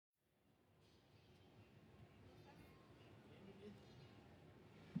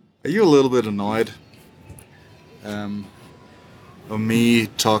Are you a little bit annoyed of me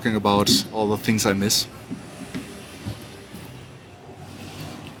talking about all the things I miss?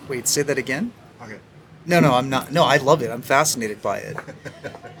 Wait, say that again? Okay. No, I'm not. No, I love it. I'm fascinated by it.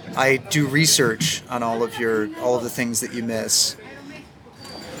 I do research on all of the things that you miss.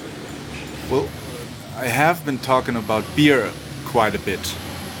 Well, I have been talking about beer quite a bit.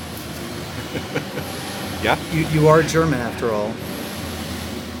 Yeah? You are German after all.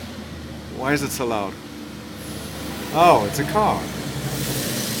 Why is it so loud? Oh, it's a car.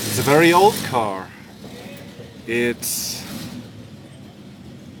 It's a very old car. It's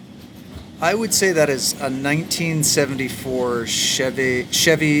I would say that is a 1974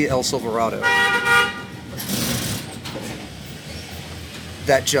 Chevy El Silverado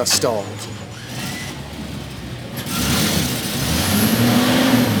that just stalled.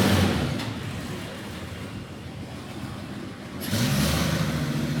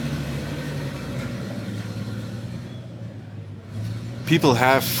 people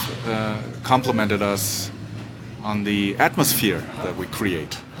have complimented us on the atmosphere that we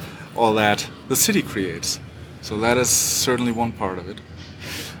create, all that the city creates. So that is certainly one part of it.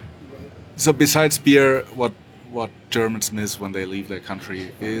 So besides beer, what Germans miss when they leave their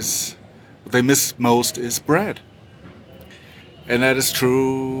country is what they miss most is bread, and that is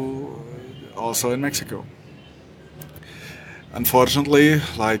true also in Mexico. Unfortunately,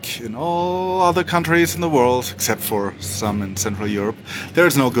 like in all other countries in the world, except for some in Central Europe, there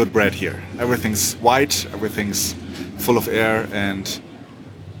is no good bread here. Everything's white, everything's full of air, and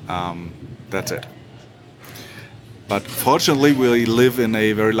that's it. But fortunately, we live in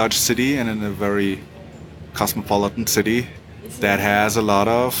a very large city and in a very cosmopolitan city that has a lot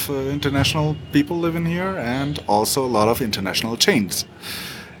of international people living here and also a lot of international chains.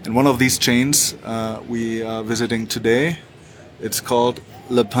 And one of these chains we are visiting today. It's called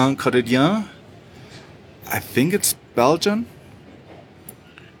Pain Quotidien. I think it's Belgian,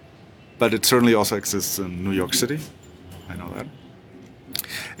 but it certainly also exists in New York City. I know that.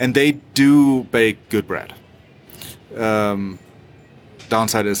 And they do bake good bread.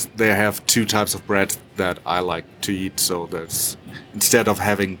 Downside is they have two types of bread that I like to eat. So there's, instead of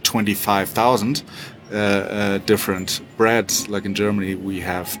having 25,000 different breads like in Germany, we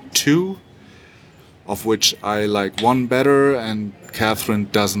have two, of which I like one better, and Catherine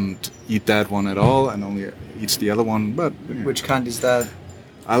doesn't eat that one at all and only eats the other one. But Which kind is that?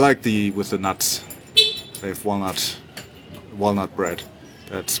 I like the with the nuts. They have walnut bread.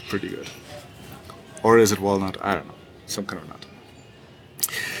 That's pretty good. Or is it walnut? I don't know. Some kind of nut.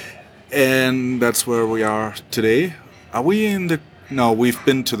 And that's where we are today. Are we in the... No, we've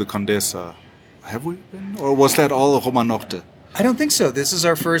been to the Condesa. Have we been? Or was that all Roma Norte? I don't think so. This is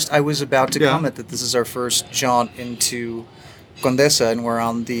our first. I was about to Yeah. comment that this is our first jaunt into Condesa, and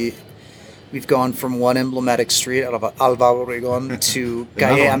we've gone from one emblematic street out of Alba Obregón to Another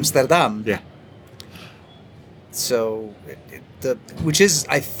Calle one. Amsterdam. Yeah. So, which is,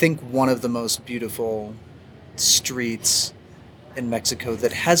 I think, one of the most beautiful streets in Mexico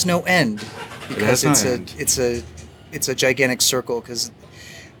that has no end, because has no end. it's a gigantic circle. Because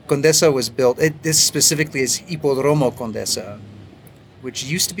Condesa was built. This specifically is Hipódromo Condesa, which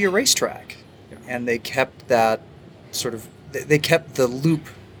used to be a racetrack, and they kept that they kept the loop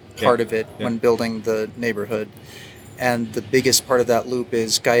part of it when building the neighborhood. And the biggest part of that loop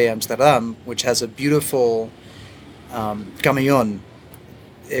is Calle Amsterdam, which has a beautiful camellón,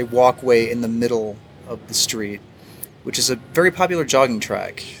 a walkway in the middle of the street, which is a very popular jogging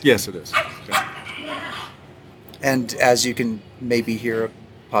track. Yes, it is. Yeah. And as you can maybe hear,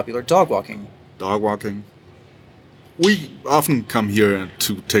 popular dog walking. Dog walking. We often come here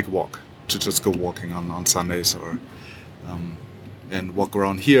to take a walk, to just go walking on Sundays, or and walk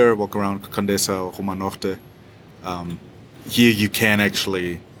around here, walk around Condesa or Roma Norte. Here you can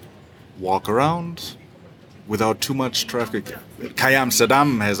actually walk around without too much traffic. Calle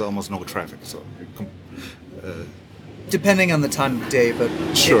Amsterdam has almost no traffic, so Depending on the time of day, but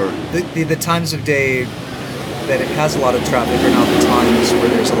Sure. The times of day that it has a lot of traffic are not the times where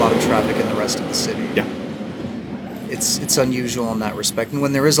there's a lot of traffic in the rest of the city. yeah. It's unusual in that respect. And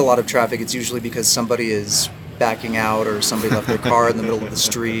when there is a lot of traffic, it's usually because somebody is backing out, or somebody left their car in the middle of the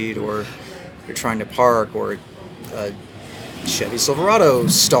street, or they're trying to park, or a Chevy Silverado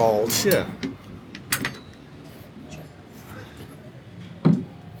stalled. Yeah.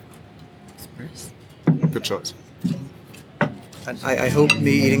 Good choice. And I hope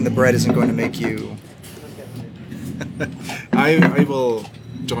me eating the bread isn't going to make you... I will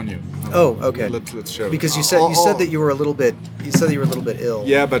join you. Oh, okay. Let's share. Because you said that you were a little bit ill.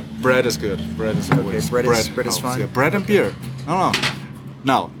 Yeah, but bread is good. Bread is always bread is fine? Yeah, bread and beer.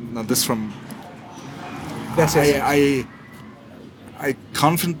 No. now this from That's it. I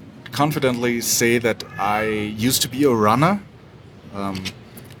confidently say that I used to be a runner,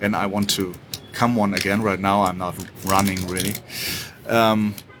 and I want to become one again. Right now, I'm not running really.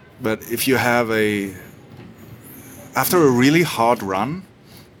 But if you have after a really hard run,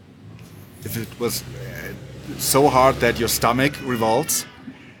 if it was so hard that your stomach revolts,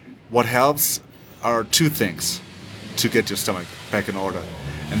 what helps are two things to get your stomach back in order.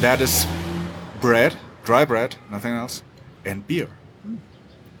 And that is bread, dry bread, nothing else, and beer.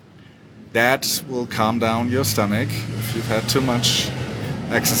 That will calm down your stomach if you've had too much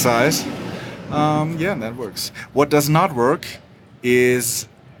exercise. Yeah, that works. What does not work is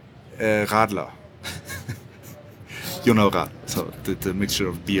Radler. You know Radler, so the mixture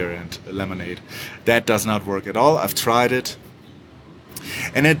of beer and lemonade. That does not work at all. I've tried it.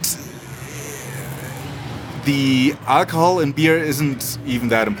 And the alcohol in beer isn't even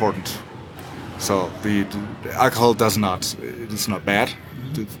that important. So the alcohol it's not bad,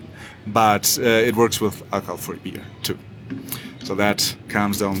 but it works with alcohol-free beer too. So that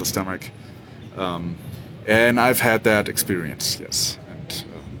calms down the stomach. And I've had that experience, yes. And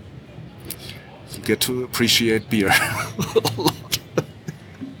you get to appreciate beer a lot.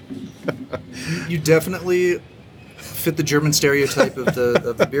 You definitely fit the German stereotype of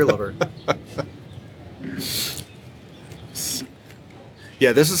the beer lover.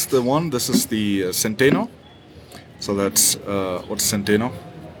 Yeah, this is the one. This is the Centeno. So that's what's Centeno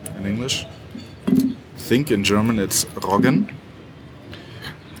in English? I think in German it's Roggen.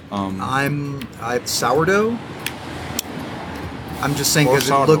 I'm sourdough. I'm just saying Or because it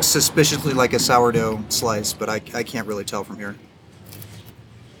sourdough. looks suspiciously like a sourdough slice, but I can't really tell from here.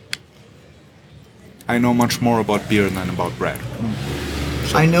 I know much more about beer than about bread.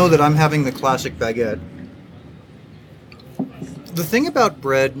 I know that I'm having the classic baguette. The thing about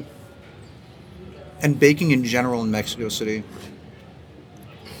bread and baking in general in Mexico City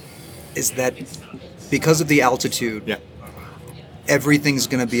is that because of the altitude, Yeah. everything's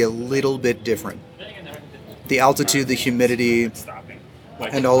going to be a little bit different. The altitude, the humidity,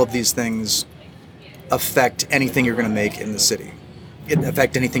 and all of these things affect anything you're going to make in the city. It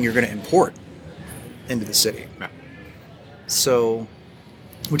affect anything you're going to import into the city. Yeah. So,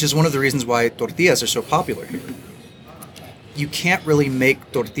 which is one of the reasons why tortillas are so popular here. You can't really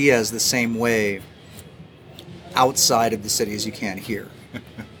make tortillas the same way outside of the city as you can here.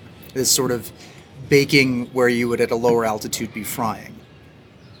 It's sort of baking where you would at a lower altitude be frying.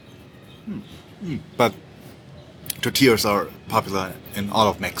 But tortillas are popular in all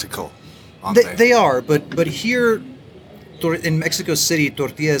of Mexico, aren't they? They are, but here in Mexico City,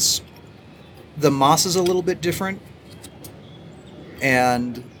 tortillas, the masa is a little bit different,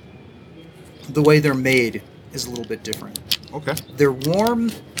 and the way they're made is a little bit different. Okay. They're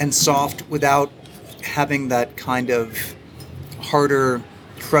warm and soft without having that kind of harder,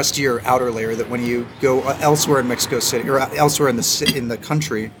 crustier outer layer that when you go elsewhere in Mexico City or elsewhere in the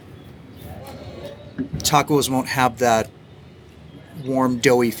country, tacos won't have that warm,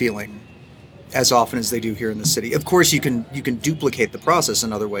 doughy feeling as often as they do here in the city. Of course, you can duplicate the process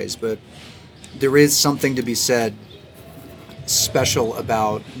in other ways, but there is something to be said special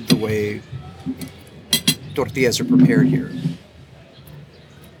about the way tortillas are prepared here.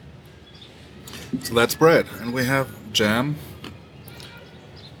 So that's bread. And we have jam.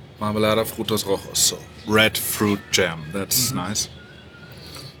 Marmelada frutos rojos. So red fruit jam. That's nice.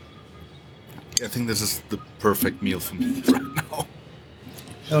 I think this is the perfect meal for me right now.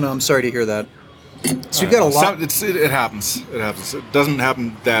 Oh no, I'm sorry to hear that. So you've got a lot. It happens. It happens. It doesn't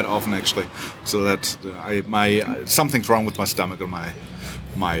happen that often actually. So that something's wrong with my stomach or my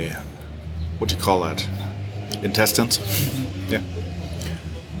what do you call that? Intestines. Yeah.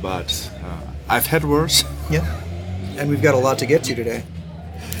 But I've had worse. Yeah. And we've got a lot to get to today.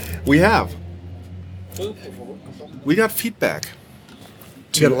 We have. We got feedback.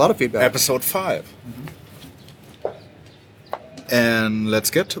 We got a lot of feedback. Episode 5. And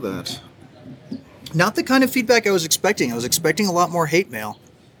let's get to that. Not the kind of feedback I was expecting. I was expecting a lot more hate mail.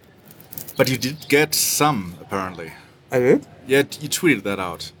 But you did get some, apparently. I did? Yeah, you tweeted that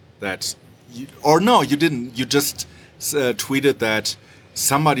out. Or no, you didn't. You just tweeted that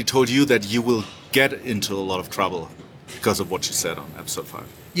somebody told you that you will get into a lot of trouble because of what you said on episode 5.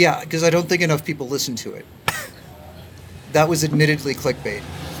 Yeah, because I don't think enough people listen to it. That was admittedly clickbait.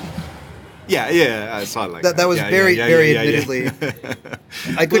 Yeah, I saw it like that. That was very admittedly.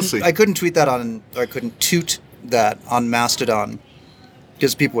 I couldn't. We'll see. I couldn't tweet that on. Or I couldn't toot that on Mastodon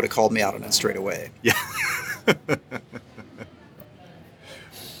because people would have called me out on it straight away. Yeah.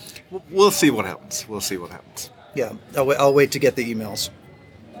 We'll see what happens. Yeah, I'll wait to get the emails.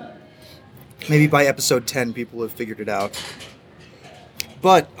 Maybe by episode 10, people have figured it out.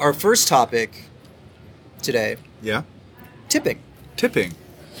 But our first topic today, Yeah. tipping. Tipping.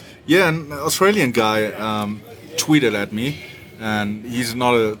 Yeah, an Australian guy tweeted at me, and he's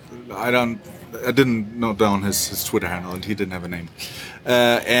not a. I didn't note down his Twitter handle, and he didn't have a name.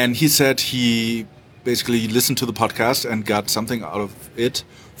 And he said he basically listened to the podcast and got something out of it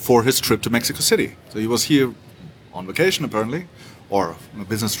for his trip to Mexico City. So he was here on vacation, apparently, or on a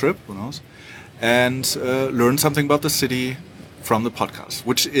business trip, who knows, and learned something about the city from the podcast,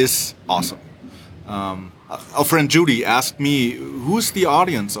 which is awesome. Our friend Judy asked me, who's the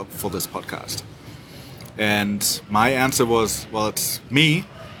audience for this podcast? And my answer was, well, it's me,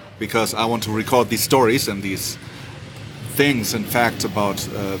 because I want to record these stories and these things and facts about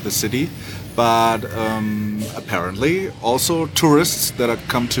the city. But apparently also tourists that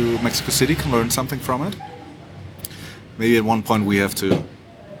come to Mexico City can learn something from it. Maybe at one point we have to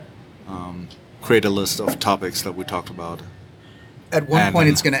create a list of topics that we talked about. At one point,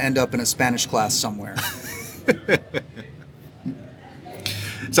 it's going to end up in a Spanish class somewhere.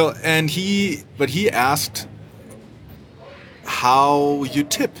 So, but he asked how you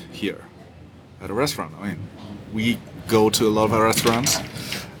tip here at a restaurant. I mean, we go to a lot of restaurants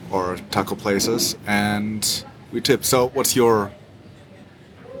or taco places and we tip. So how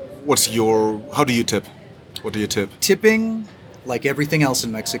do you tip? What do you tip? Tipping, like everything else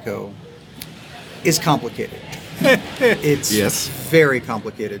in Mexico, is complicated. It's Yes. very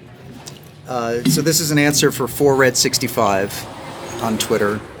complicated. So this is an answer for 4Red65 on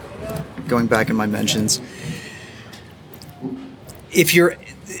Twitter, going back in my mentions.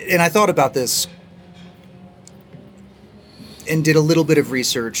 And I thought about this and did a little bit of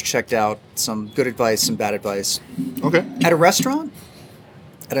research, checked out some good advice, some bad advice. Okay. At a restaurant,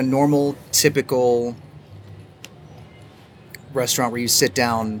 at a normal, typical restaurant where you sit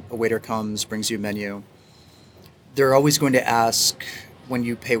down, a waiter comes, brings you a menu, they're always going to ask when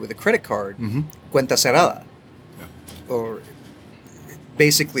you pay with a credit card, cuenta cerrada. Yeah. Or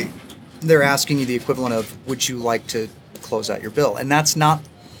basically, they're asking you the equivalent of, would you like to close out your bill? And that's not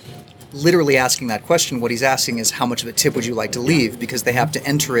literally asking that question. What he's asking is, how much of a tip would you like to leave? Because they have to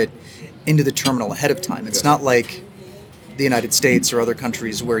enter it into the terminal ahead of time. It's not like the United States or other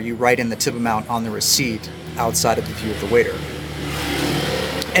countries where you write in the tip amount on the receipt outside of the view of the waiter.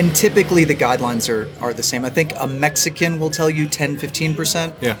 And typically the guidelines are the same. I think a Mexican will tell you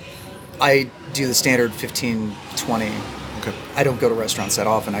 10-15%. Yeah. I do the standard 15-20. Okay. I don't go to restaurants that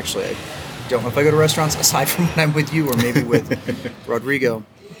often, actually. I don't know if I go to restaurants aside from when I'm with you or maybe with Rodrigo.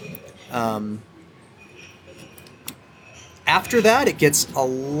 After that, it gets a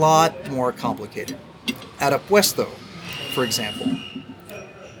lot more complicated. At a puesto, for example,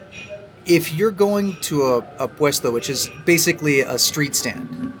 if you're going to a puesto, which is basically a street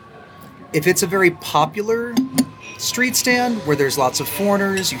stand, if it's a very popular street stand where there's lots of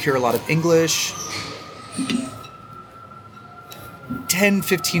foreigners, you hear a lot of English,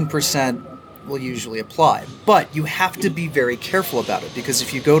 10-15% will usually apply. But you have to be very careful about it, because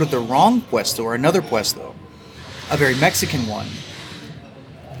if you go to the wrong puesto or another puesto, a very Mexican one,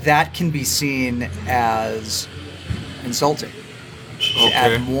 that can be seen as insulting. To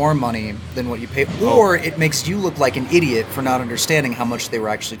add more money than what you pay, or it makes you look like an idiot for not understanding how much they were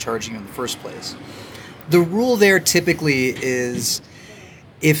actually charging you in the first place. The rule there typically is,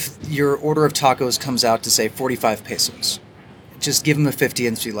 if your order of tacos comes out to say 45 pesos, just give them a 50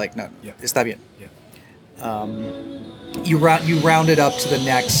 and be like, no, está bien. Yeah. You round it up to the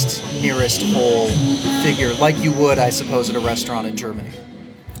next nearest whole figure, like you would, I suppose, at a restaurant in Germany.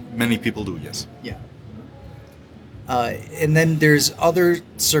 Many people do, yes. Yeah. And then there's other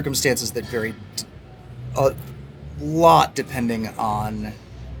circumstances that vary a lot depending on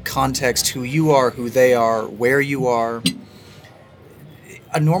context, who you are, who they are, where you are.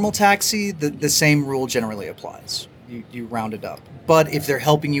 A normal taxi, the same rule generally applies. You round it up. But if they're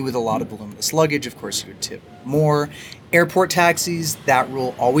helping you with a lot of voluminous luggage, of course you would tip more. Airport taxis, that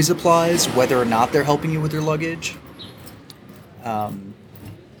rule always applies, whether or not they're helping you with your luggage.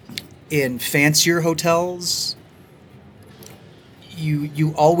 In fancier hotels,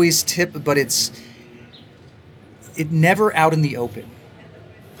 you always tip, but it never out in the open.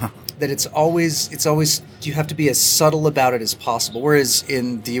 That it's always you have to be as subtle about it as possible. Whereas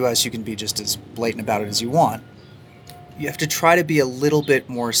in the US you can be just as blatant about it as you want. You have to try to be a little bit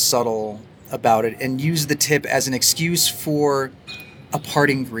more subtle about it and use the tip as an excuse for a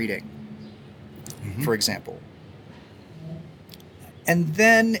parting greeting, for example. And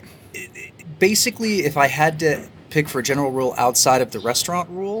then basically, if I had to pick for a general rule outside of the restaurant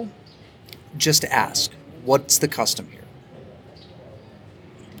rule, just ask, what's the custom here?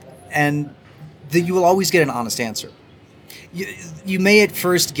 And you will always get an honest answer. You may at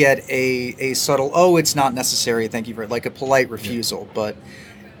first get a subtle, oh, it's not necessary, thank you very, like a polite refusal, but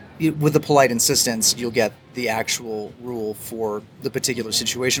with a polite insistence, you'll get the actual rule for the particular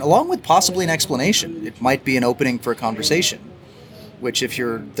situation, along with possibly an explanation. It might be an opening for a conversation, which, if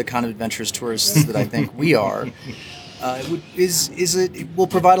you're the kind of adventurous tourists that I think we are, it will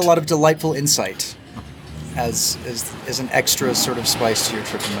provide a lot of delightful insight as an extra sort of spice to your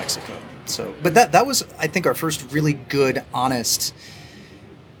trip in Mexico. So, but that was, I think, our first really good, honest,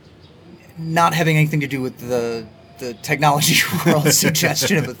 not having anything to do with the technology world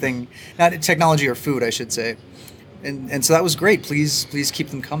suggestion of a thing, not technology or food, I should say. And so that was great. Please keep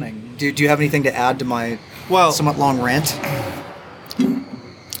them coming. Do you have anything to add to my somewhat long rant?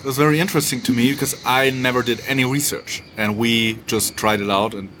 It was very interesting to me because I never did any research, and we just tried it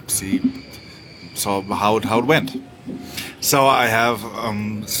out and saw how it went. So I have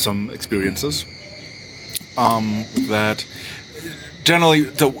some experiences that generally,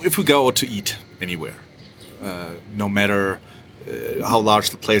 if we go to eat anywhere, no matter how large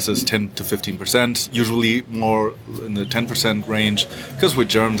the place is, 10 to 15%, usually more in the 10% range, because we're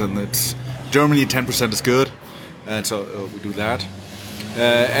Germans and it's Germany 10% is good, and so we do that.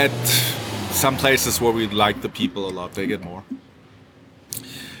 At some places where we like the people a lot, they get more.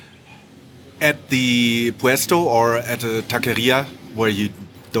 At the puesto or at a taqueria where you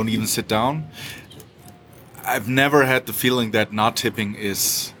don't even sit down, I've never had the feeling that not tipping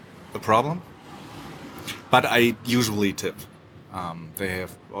is a problem. But I usually tip. They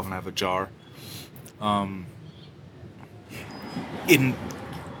often have a jar. In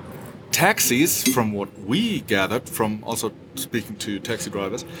taxis, from what we gathered, from also speaking to taxi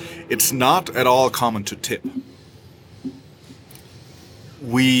drivers, it's not at all common to tip.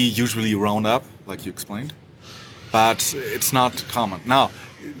 We usually round up, like you explained, but it's not common. Now,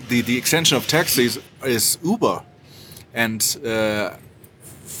 the extension of taxis is Uber, and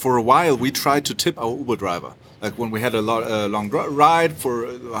for a while we tried to tip our Uber driver. Like when we had a long ride for,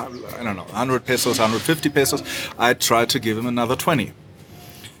 I don't know, 100 pesos, 150 pesos, I tried to give him another 20.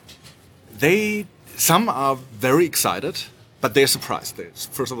 Some are very excited, but they're surprised.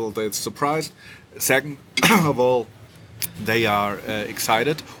 First of all, they're surprised. Second of all, they are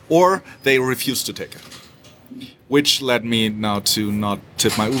excited, or they refuse to take it. Which led me now to not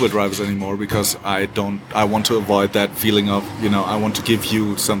tip my Uber drivers anymore, because I want to avoid that feeling of, I want to give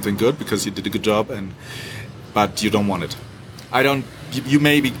you something good because you did a good job, but you don't want it. I don't. You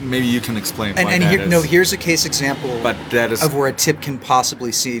maybe you can explain. Here's a case example. But that is of where a tip can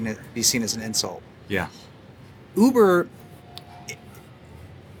possibly be seen as an insult. Yeah. Uber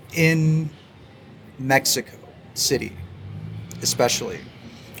in Mexico City, especially,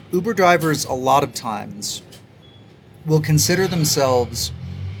 Uber drivers a lot of times will consider themselves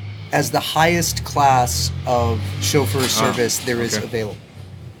as the highest class of chauffeur service there is available.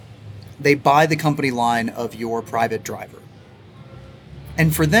 They buy the company line of your private driver.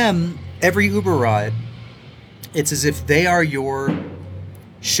 And for them, every Uber ride, it's as if they are your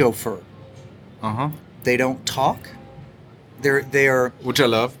chauffeur. They don't talk. They are, which I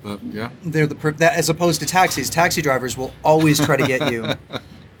love, but yeah. They're as opposed to taxis. Taxi drivers will always try to get you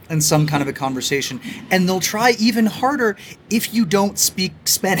in some kind of a conversation, and they'll try even harder if you don't speak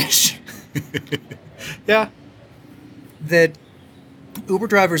Spanish. Yeah. That Uber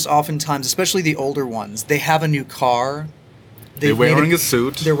drivers oftentimes, especially the older ones, they have a new car. They're wearing a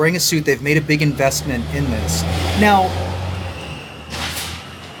suit. They're wearing a suit. They've made a big investment in this. Now,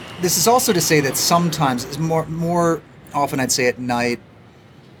 this is also to say that sometimes, more often I'd say at night,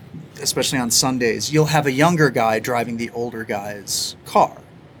 especially on Sundays, you'll have a younger guy driving the older guy's car.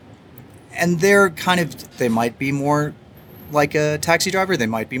 And they might be more like a taxi driver, they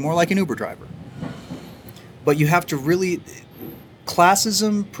might be more like an Uber driver. But you have to really,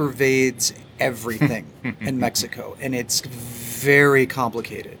 classism pervades everything in Mexico, and it's very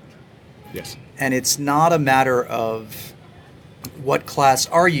complicated. Yes. And it's not a matter of what class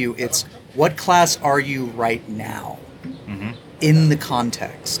are you, it's what class are you right now in the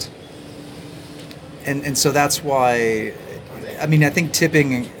context. And so that's why, I think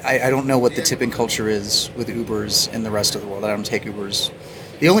tipping, I don't know what the tipping culture is with Ubers in the rest of the world. I don't take Ubers.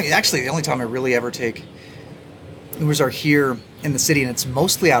 The only time I really ever take Ubers are here in the city, and it's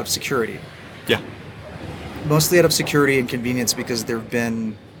mostly out of security. Yeah. Mostly out of security and convenience, because there have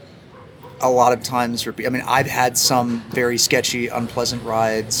been a lot of times I've had some very sketchy, unpleasant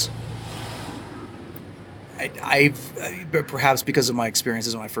rides. But perhaps because of my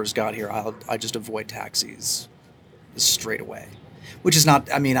experiences when I first got here, I just avoid taxis straight away. Which is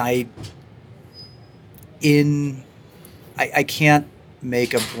not, I can't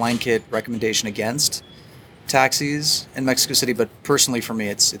make a blanket recommendation against taxis in Mexico City, but personally for me,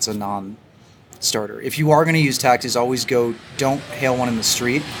 it's a non-starter. If you are going to use taxis, always don't hail one in the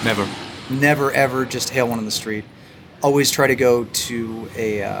street. Never. Never, ever just hail one in the street. Always try to go to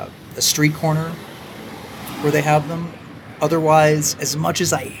a street corner where they have them. Otherwise, as much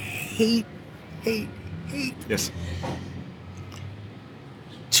as I hate Yes.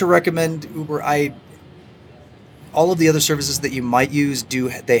 to recommend Uber, all of the other services that you might use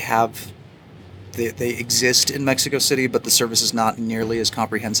they exist in Mexico City, but the service is not nearly as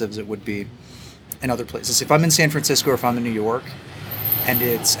comprehensive as it would be in other places. If I'm in San Francisco or if I'm in New York, and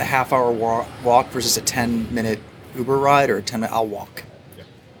it's a half-hour walk versus a 10-minute Uber ride or a 10-minute, I'll walk.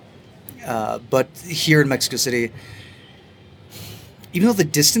 Yeah. But here in Mexico City, even though the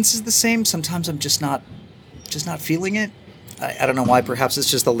distance is the same, sometimes I'm just not feeling it. I don't know why. Perhaps it's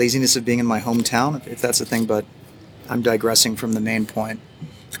just the laziness of being in my hometown, if that's a thing. But I'm digressing from the main point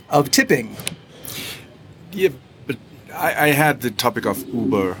of tipping. Yeah, but I had the topic of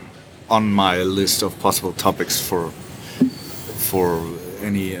Uber on my list of possible topics for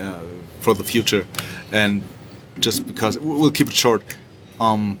the future, and just because we'll keep it short,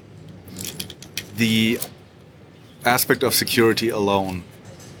 the aspect of security alone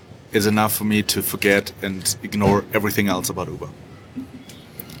is enough for me to forget and ignore everything else about Uber,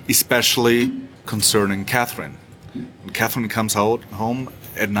 especially concerning Catherine. When Catherine comes home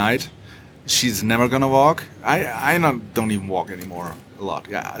at night, she's never gonna walk. I don't even walk anymore a lot.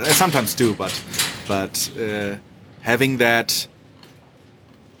 Yeah, I sometimes do, but having that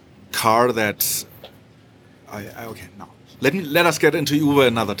car that okay, no. Let us get into Uber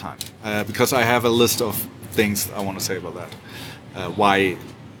another time, because I have a list of things I want to say about that. Why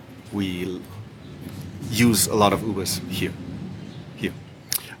we use a lot of Ubers here.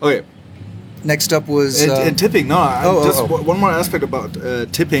 Okay. Next up was tipping. No, one more aspect about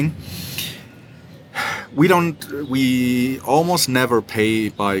tipping. We almost never pay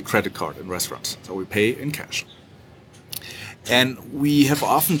by credit card in restaurants, so we pay in cash. And we have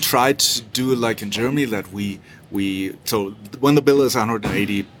often tried to do it like in Germany, that so when the bill is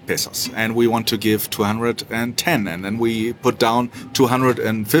 180 pesos and we want to give 210, and then we put down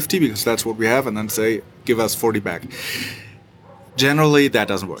 250 because that's what we have, and then say, give us 40 back. Generally, that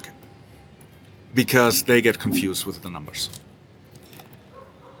doesn't work because they get confused with the numbers.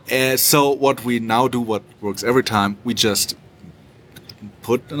 So what we now do, what works every time, we just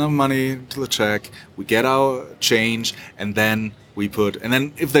put enough money to the check, we get our change, and then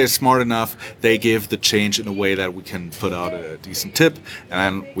if they're smart enough, they give the change in a way that we can put out a decent tip,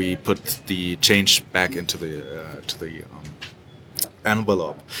 and then we put the change back into the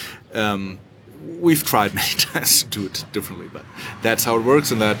envelope. We've tried many times to do it differently, but that's how it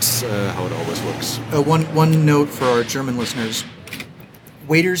works, and that's how it always works. One note for our German listeners: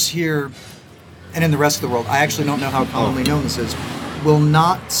 waiters here and in the rest of the world, I actually don't know how commonly known this is, will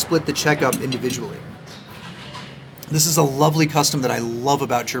not split the check up individually. This is a lovely custom that I love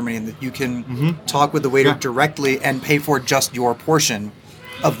about Germany, and that you can talk with the waiter directly and pay for just your portion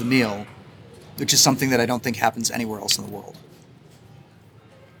of the meal, which is something that I don't think happens anywhere else in the world.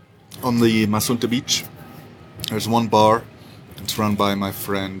 On the Masunte beach, there's one bar. It's run by my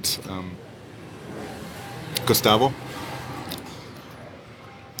friend Gustavo.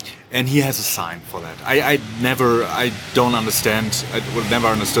 And he has a sign for that. I don't understand. I would never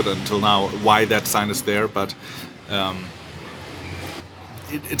understood until now why that sign is there, but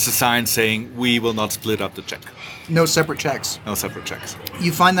it's a sign saying we will not split up the check. No separate checks. No separate checks.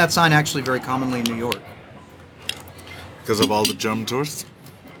 You find that sign actually very commonly in New York. Because of all the German tourists?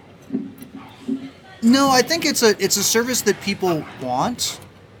 No, I think it's a service that people want.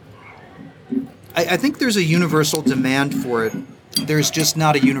 I think there's a universal demand for it. There's just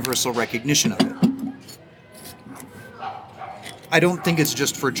not a universal recognition of it. I don't think it's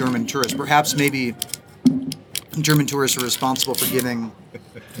just for German tourists. Perhaps maybe German tourists are responsible for giving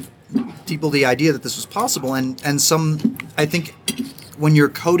people the idea that this was possible. And some, I think when you're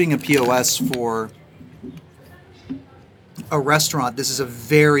coding a POS for a restaurant, this is a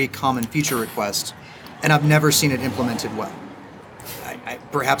very common feature request. And I've never seen it implemented well.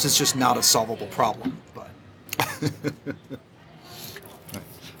 Perhaps it's just not a solvable problem, but...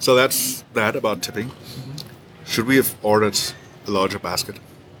 So that's that about tipping. Mm-hmm. Should we have ordered a larger basket?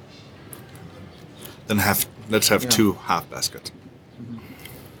 Then let's have two half baskets. Mm-hmm.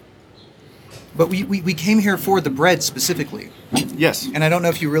 But we came here for the bread specifically. Yes. And I don't know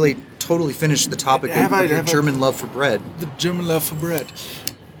if you really totally finished the topic of your German love for bread. The German love for bread.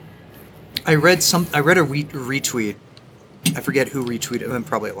 I read a retweet. I forget who retweeted. And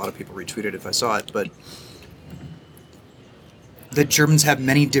probably a lot of people retweeted if I saw it, but that Germans have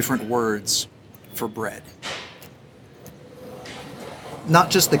many different words for bread.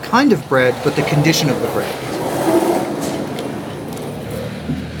 Not just the kind of bread, but the condition of the bread.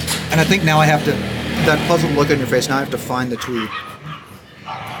 And I think now I have to, that puzzled look on your face, now I have to find the tweet.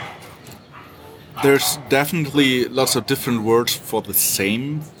 There's definitely lots of different words for the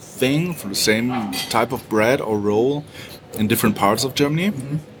same thing, for the same type of bread or roll in different parts of Germany.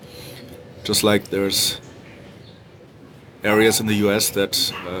 Mm-hmm. Just like there's areas in the US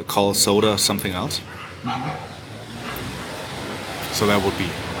that call soda something else. Mm-hmm. So that would be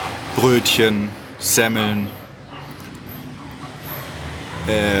Brötchen, Semmeln,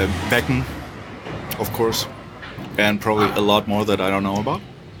 Becken, of course, and probably a lot more that I don't know about.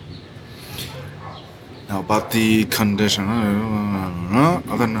 Now about the condition, I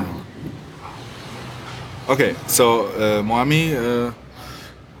don't know. Okay, so Moami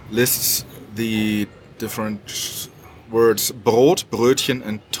lists the different words Brot, Brötchen,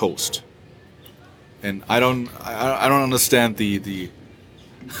 and Toast. And I don't understand the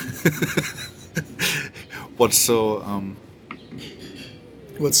what's so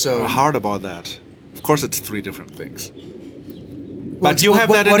hard about that. Of course, it's three different things. But you have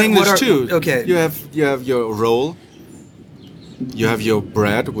that in English too. Okay. You have your roll. You have your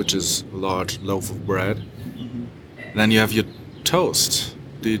bread, which is a large loaf of bread. Mm-hmm. Then you have your toast.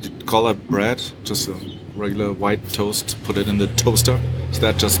 Do you call that bread? Just a regular white toast? Put it in the toaster? Is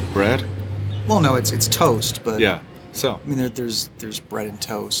that just bread? Well, no, it's toast, but yeah. So I mean, there's bread and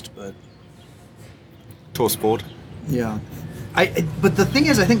toast, but toastbrot. Yeah, but the thing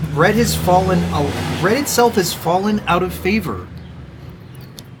is, I think bread itself has fallen out of favor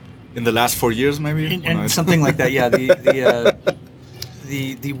in the last 4 years, maybe, and something like that. Yeah, the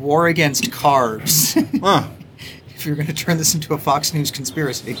war against carbs. If you're going to turn this into a Fox News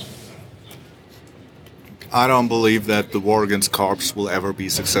conspiracy. I don't believe that the war against carbs will ever be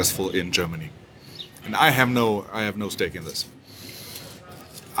successful in Germany, and I have no stake in this.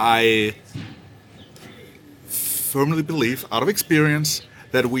 I firmly believe, out of experience,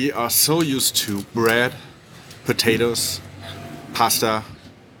 that we are so used to bread, potatoes, pasta,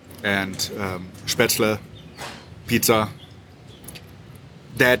 and Spätzle, pizza,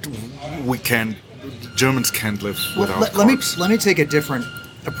 that Germans can't live without carbs. Let me take a different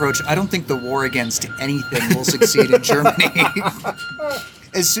approach. I don't think the war against anything will succeed in Germany.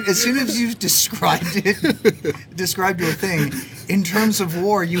 As soon as you described your thing, in terms of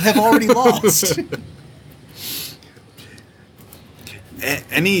war, you have already lost.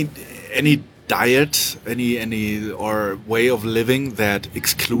 Any diet, any or way of living that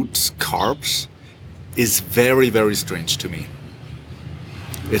excludes carbs is very, very strange to me.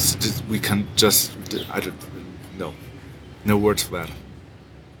 It's just, we can just, no words for that.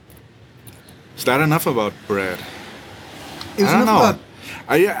 Is that enough about bread? It was enough about.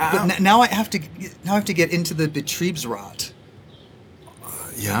 But now I have to get into the Betriebsrat.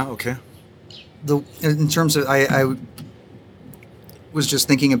 Yeah. Okay. In terms of I was just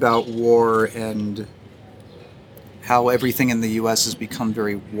thinking about war and how everything in the U.S. has become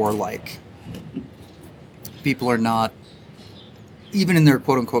very warlike. People are not, even in their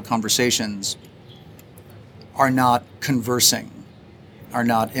quote-unquote conversations, are not conversing, are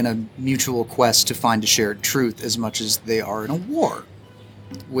not in a mutual quest to find a shared truth as much as they are in a war,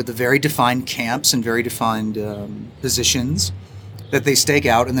 with the very defined camps and very defined positions that they stake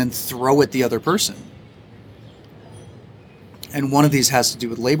out and then throw at the other person. And one of these has to do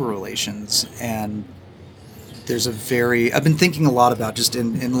with labor relations, and there's I've been thinking a lot about, just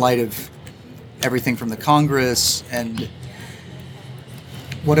in light of everything from the Congress and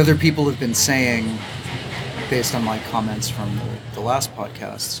what other people have been saying based on my comments from the last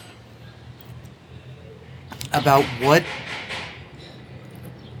podcasts about what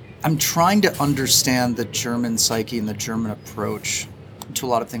I'm trying to understand the German psyche and the German approach to a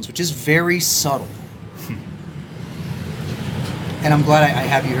lot of things, which is very subtle. And I'm glad I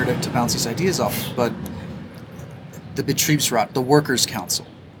have you here to bounce these ideas off, but the Betriebsrat, the Workers' Council.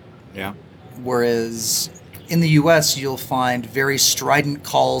 Yeah. Whereas in the U.S., you'll find very strident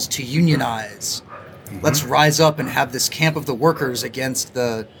calls to unionize. Mm-hmm. Let's rise up and have this camp of the workers against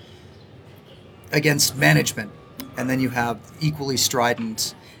management. And then you have equally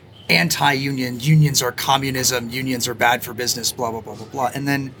strident anti-union, unions are communism, unions are bad for business, blah, blah, blah, blah, blah. And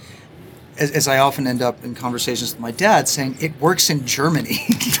then, as I often end up in conversations with my dad, saying it works in Germany.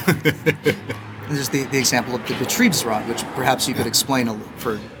 There's the example of the Betriebsrat, which perhaps you could explain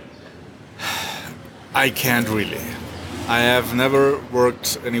for. I can't really. I have never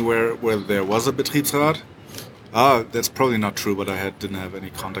worked anywhere where there was a Betriebsrat, That's probably not true, but didn't have any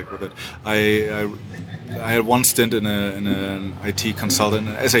contact with it. I had one stint in an IT consultant,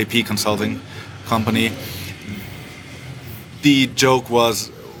 an SAP consulting company. The joke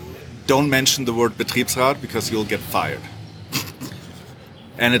was, don't mention the word Betriebsrat because you'll get fired.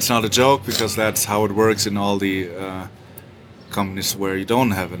 And it's not a joke because that's how it works in all the companies where you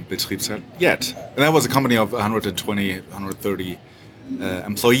don't have a Betriebsrat yet. And that was a company of 120, 130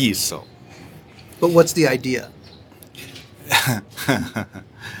 employees. So, But what's the idea?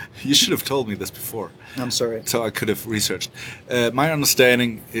 you should have told me this before. I'm sorry. So I could have researched. My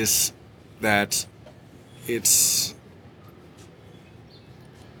understanding is that it's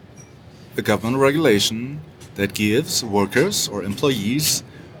a government regulation that gives workers or employees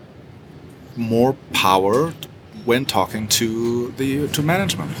more power when talking to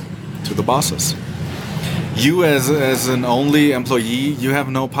management, to the bosses. You as an only employee, you have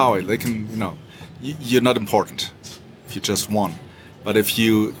no power. They can, you're not important if you just won. But if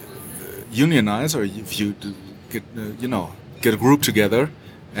you unionize or if you get a group together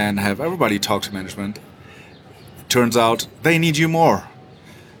and have everybody talk to management, it turns out they need you more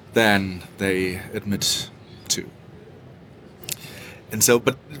than they admit to. And so,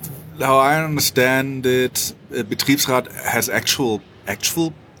 but how I understand it, Betriebsrat has actual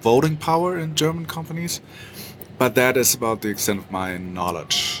voting power in German companies, but that is about the extent of my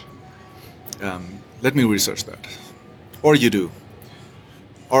knowledge. Let me research that, or you do,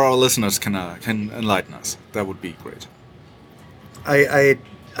 or our listeners can enlighten us. That would be great.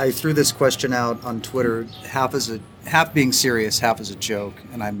 I threw this question out on Twitter, half being serious, half as a joke,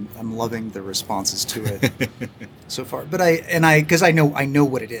 and I'm loving the responses to it so far. But because I know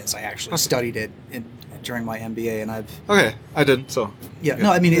what it is. I actually studied it during my MBA, and I didn't. So yeah.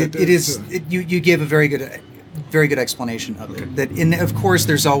 No, I mean it is. You gave a very good explanation of it. That of course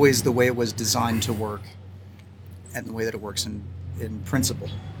there's always the way it was designed to work, and the way that it works in principle.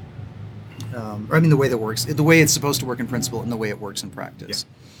 Or I mean the way it's supposed to work in principle, and the way it works in practice.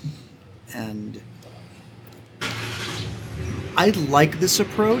 Yeah. And I like this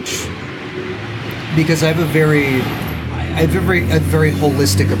approach because I have a very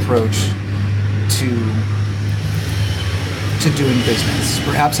holistic approach to doing business.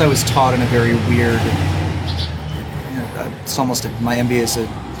 Perhaps I was taught in a very weird. It's almost my MBA is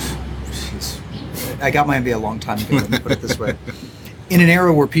I got my MBA a long time ago. Let me put it this way. In an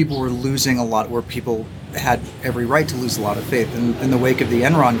era where people were losing a lot, where people had every right to lose a lot of faith, in the wake of the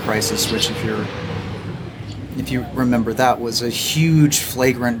Enron crisis, which if you remember, that was a huge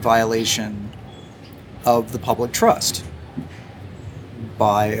flagrant violation of the public trust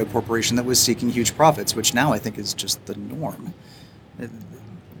by a corporation that was seeking huge profits, which now I think is just the norm.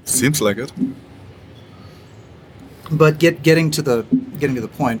 Seems like it. But getting to the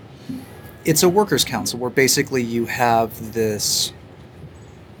point, it's a workers' council where basically you have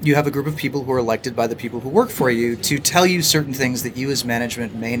a group of people who are elected by the people who work for you to tell you certain things that you as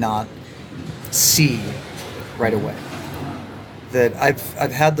management may not see right away. That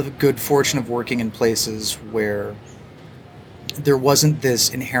I've had the good fortune of working in places where there wasn't this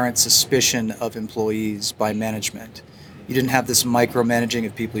inherent suspicion of employees by management. You didn't have this micromanaging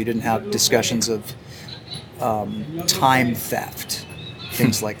of people. You didn't have discussions of time theft,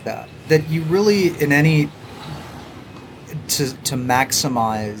 things like that. That you really, to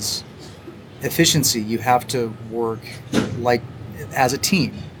maximize efficiency, you have to work like as a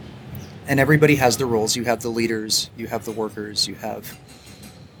team. And everybody has their roles. You have the leaders, you have the workers, you have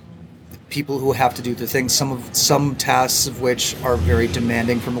people who have to do the things, some tasks of which are very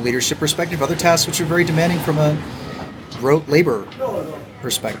demanding from a leadership perspective, other tasks which are very demanding from a rote labor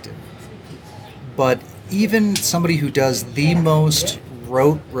perspective. But even somebody who does the most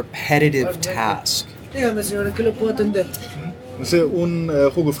rote, repetitive task. Dígame, señora, ¿qué le puedo atender? Un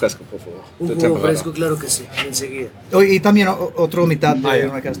jugo fresco, por favor. Un jugo fresco, claro que sí, enseguida. Oh, y también otro mitad de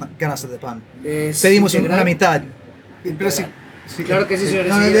una canasta de pan. Pedimos una mitad. Pero sí, claro que sí, señora.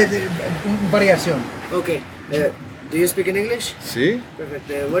 No, variación. Okay. Do you speak in English? Sí.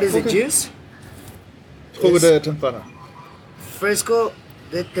 Perfect. What is the juice? Jugo de temporada. Fresco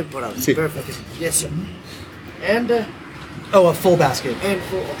de temporada. Sí. Perfect. Yes, sir. And a full basket. And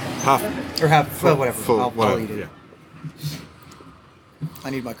full. Half. Or half, well, whatever. Full, I'll eat it. Yeah. I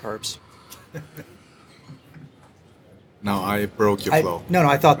need my carbs. No, I broke your flow. No,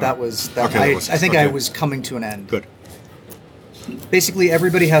 I thought that was that. Okay, I think I was coming to an end. Good. Basically,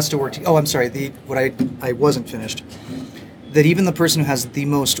 everybody has to work. I'm sorry. I wasn't finished. That even the person who has the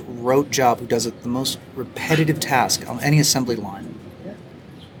most rote job, who does it the most repetitive task on any assembly line,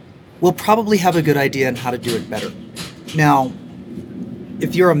 will probably have a good idea on how to do it better. Now,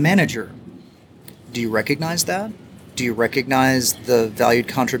 if you're a manager, Do you recognize that? Do you recognize the valued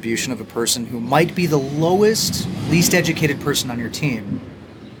contribution of a person who might be the lowest, least educated person on your team?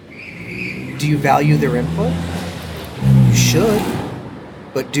 Do you value their input? You should.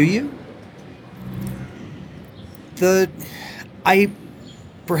 But do you?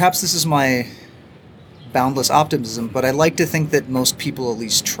 Perhaps this is my boundless optimism, but I like to think that most people at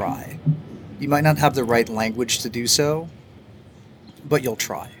least try. You might not have the right language to do so, but you'll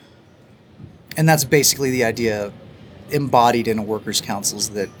try. And that's basically the idea embodied in a workers' council, is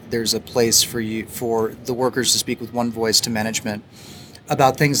that there's a place for the workers to speak with one voice to management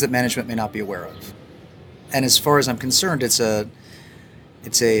about things that management may not be aware of. And as far as I'm concerned, it's a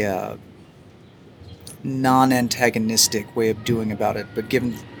non-antagonistic way of doing about it. But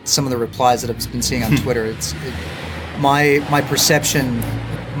given some of the replies that I've been seeing on Twitter, my perception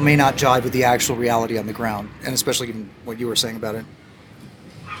may not jive with the actual reality on the ground, and especially given what you were saying about it.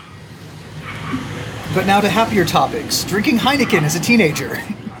 But now to happier topics. Drinking Heineken as a teenager.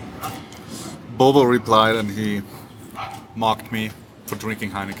 Bobo replied and he mocked me for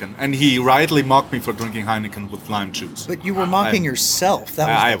drinking Heineken. And he rightly mocked me for drinking Heineken with lime juice. But you were mocking yourself.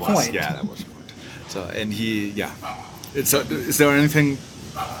 That was the point. Yeah, that was the point. So, and is there anything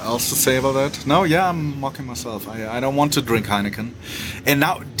else to say about that? No, yeah, I'm mocking myself. I don't want to drink Heineken. And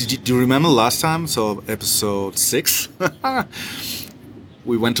now, do you remember last time? So, episode 6,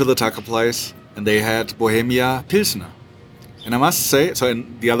 we went to the taco place and they had Bohemia Pilsner. And I must say,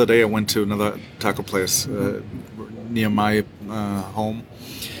 and the other day I went to another taco place near my home,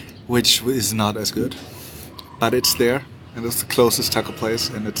 which is not as good. But it's there, and it's the closest taco place,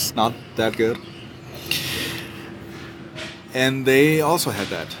 and it's not that good. And they also had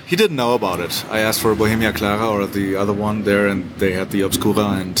that. He didn't know about it. I asked for Bohemia Clara or the other one there, and they had the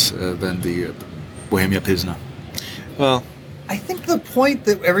Obscura and then the Bohemia Pilsner. Well, I think the point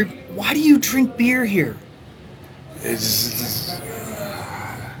that why do you drink beer here?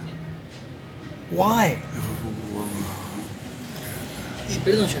 Why?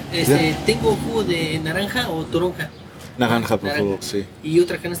 Perdón, ¿tengo jugo de naranja o toronja? Naranja, por favor, sí. ¿Y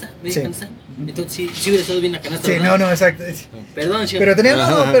otra canasta? ¿Media canasta? Entonces sí hubiera estado bien la canasta, Sí, ¿verdad? no, exacto. Perdón, señor.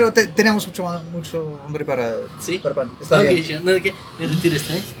 Pero tenemos mucho hambre para pan. Está Ok, bien. señor, no de qué. Me retiro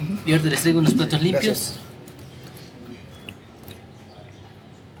esta, ¿eh? Y ahorita les traigo unos platos limpios. Gracias.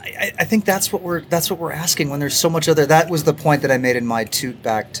 I think that's what we're asking when there's so much other. That was the point that I made in my toot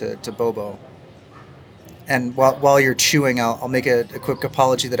back to Bobo. And while you're chewing, I'll make a quick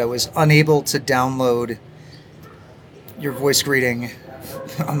apology that I was unable to download your voice greeting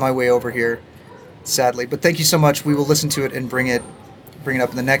on my way over here, sadly. But thank you so much. We will listen to it and bring it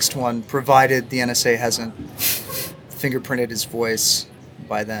up in the next one, provided the NSA hasn't fingerprinted his voice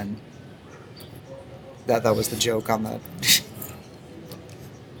by then. That was the joke on that.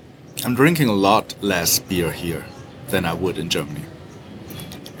 I'm drinking a lot less beer here than I would in Germany.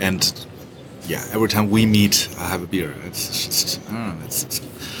 And yeah, every time we meet, I have a beer. It's just, I don't know,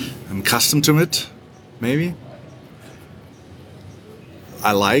 I'm accustomed to it, maybe.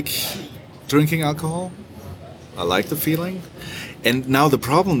 I like drinking alcohol. I like the feeling. And now the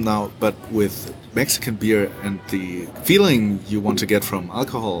problem but with Mexican beer and the feeling you want to get from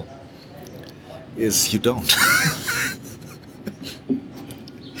alcohol is you don't.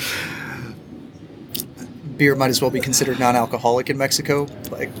 Beer might as well be considered non-alcoholic in Mexico,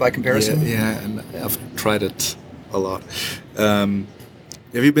 like by comparison. Yeah, and I've tried it a lot. Have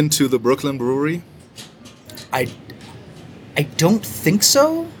you been to the Brooklyn Brewery? I don't think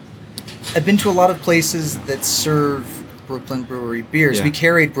so. I've been to a lot of places that serve Brooklyn Brewery beers. Yeah. We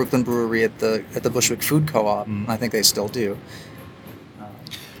carried Brooklyn Brewery at the Bushwick Food Co-op. And I think they still do.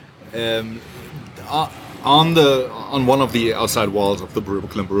 On one of the outside walls of the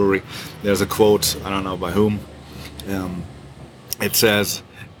Brooklyn Brewery, there's a quote, I don't know by whom. It says,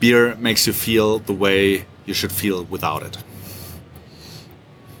 "Beer makes you feel the way you should feel without it."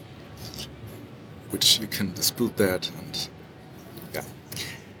 Which you can dispute that, and yeah.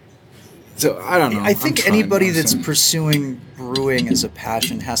 So I don't know. I think anybody that's pursuing brewing as a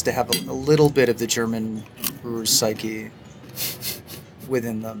passion has to have a little bit of the German brewer's psyche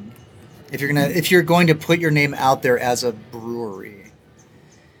within them. If you're going to put your name out there as a brewery.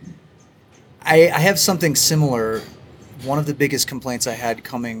 I have something similar. One of the biggest complaints I had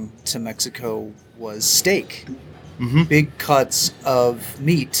coming to Mexico was steak. Mm-hmm. Big cuts of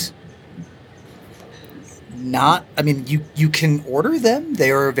meat. You can order them.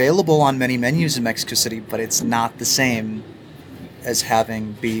 They are available on many menus in Mexico City, but it's not the same as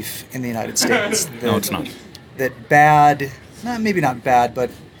having beef in the United States. No, it's not. That bad, maybe not bad, but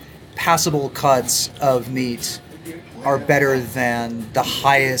passable cuts of meat are better than the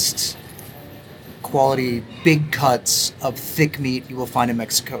highest quality, big cuts of thick meat you will find in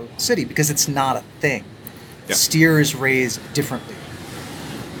Mexico City, because it's not a thing. Yeah. Steer is raised differently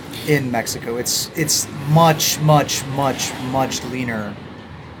in Mexico. It's much, much, much, much leaner.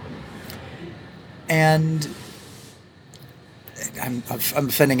 And I'm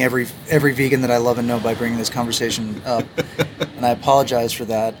offending every vegan that I love and know by bringing this conversation up, and I apologize for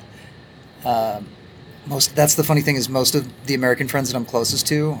that. That's the funny thing, is most of the American friends that I'm closest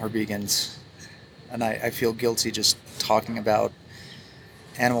to are vegans, and I feel guilty just talking about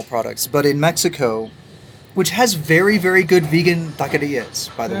animal products. But in Mexico, which has very, very good vegan taquerias,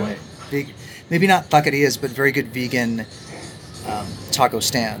 by the way, maybe not taquerias, but very good vegan taco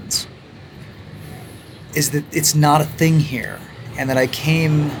stands, is that it's not a thing here, and that I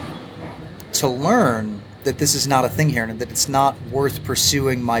came to learn that this is not a thing here, and that it's not worth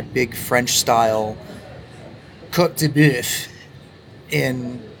pursuing my big French style Côte de Boeuf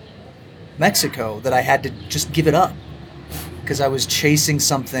in Mexico, that I had to just give it up because I was chasing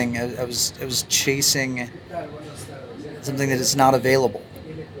something. I was chasing something that is not available,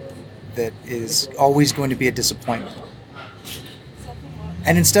 that is always going to be a disappointment.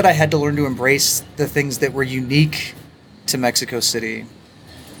 And instead I had to learn to embrace the things that were unique to Mexico City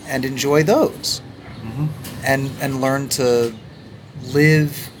and enjoy those. Mm-hmm. And learn to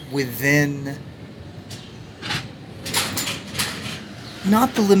live within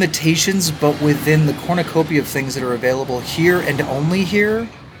not the limitations, but within the cornucopia of things that are available here and only here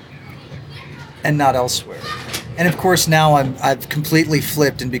and not elsewhere. And of course now I've completely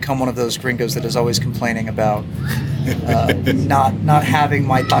flipped and become one of those gringos that is always complaining about not having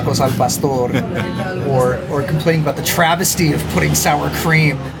my tacos al pastor, or complaining about the travesty of putting sour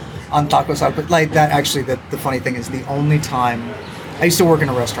cream on tacos al pastor. Like that, actually, the funny thing is, the only time I used to work in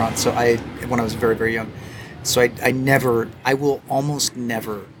a restaurant, so when I was very, very young, so I will almost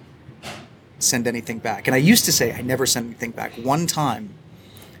never send anything back. And I used to say I never send anything back. One time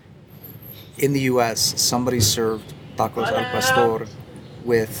in the U.S., somebody served tacos al pastor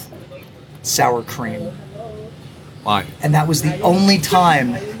with sour cream. Why? And that was the only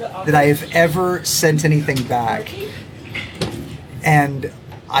time that I have ever sent anything back. And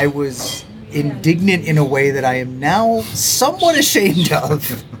I was indignant in a way that I am now somewhat ashamed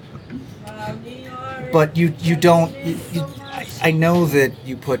of. But I know that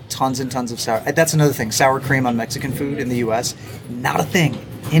you put tons and tons of sour. That's another thing. Sour cream on Mexican food in the U.S., not a thing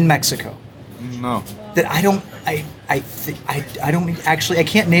in Mexico. No. That I don't actually, I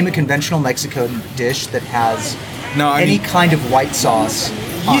can't name a conventional Mexican dish that has any kind of white sauce.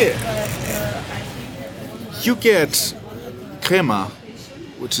 Yeah. You get crema,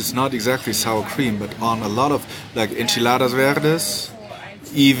 which is not exactly sour cream, but on a lot of, like, enchiladas verdes,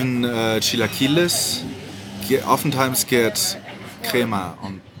 even chilaquiles, oftentimes get crema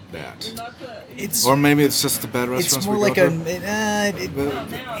on that. Or maybe it's just the bad restaurants. It's more like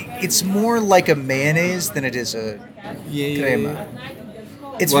it's more like a mayonnaise than it is a crema.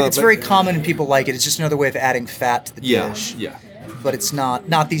 It's very common and people like it. It's just another way of adding fat to the dish. Yeah. But it's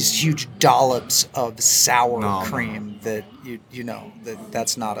not these huge dollops of sour cream that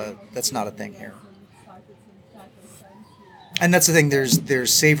that's not a thing here. And that's the thing.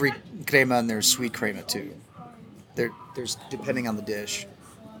 There's savory crema and there's sweet crema too. There's depending on the dish.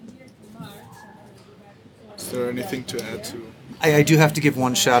 Is there anything to add to? I do have to give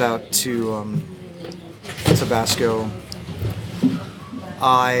one shout out to Tabasco.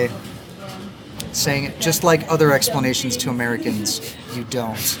 Saying it just like other explanations to Americans, you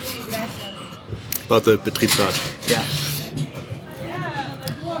don't. About the Betriebsrat. Yeah.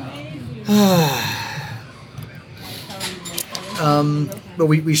 But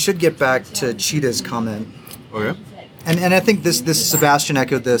we should get back to Cheetah's comment. Okay. And I think this Sebastian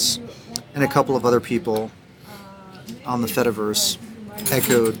echoed this, and a couple of other people on the Fediverse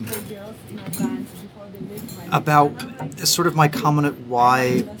echoed about sort of my comment at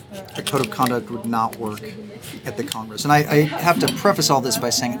why a code of conduct would not work at the Congress. And I have to preface all this by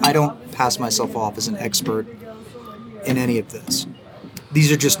saying I don't pass myself off as an expert in any of this.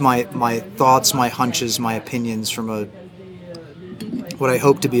 These are just my thoughts, my hunches, my opinions from what I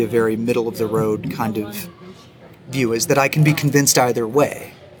hope to be a very middle-of-the-road kind of view, is that I can be convinced either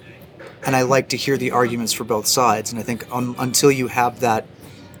way. And I like to hear the arguments for both sides. And I think until you have that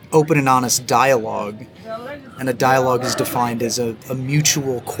open and honest dialogue, and a dialogue is defined as a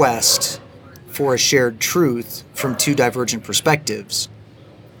mutual quest for a shared truth from two divergent perspectives.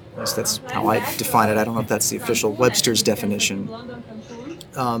 At least that's how I define it. I don't know if that's the official Webster's definition.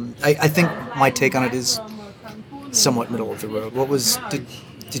 I think my take on it is somewhat middle of the road.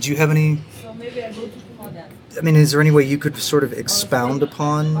 Did you have any... I mean, is there any way you could sort of expound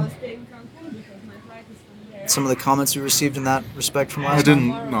upon some of the comments we received in that respect from I last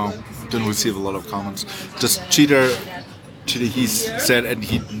didn't time? no, didn't receive a lot of comments. Just cheater, he said, and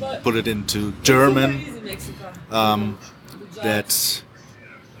he put it into German. That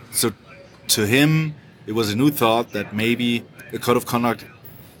so to him it was a new thought that maybe a code of conduct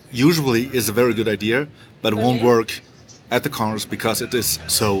usually is a very good idea, but it won't work at the Congress because it is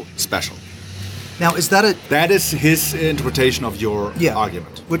so special. Now, is that That is his interpretation of your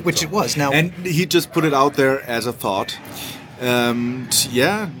argument. which it was. Now, And he just put it out there as a thought,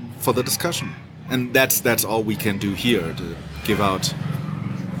 for the discussion. And that's all we can do here, to give out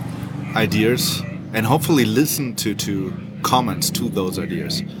ideas and hopefully listen to comments to those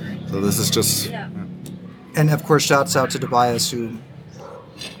ideas. So this is just... and of course, shouts out to Tobias,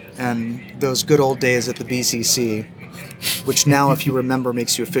 and those good old days at the BCC, which now, if you remember,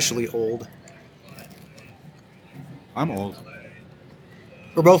 makes you officially old. I'm old.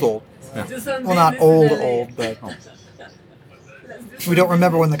 We're both old. Yeah. Well, not old, but we don't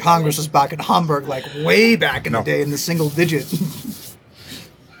remember when the Congress was back in Hamburg, like way back in the day, in the single digit.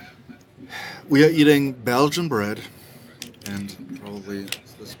 We are eating Belgian bread and probably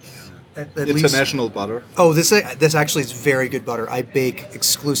At international butter. Oh, this actually is very good butter. I bake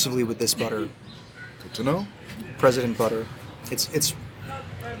exclusively with this butter, Good to know. President butter. It's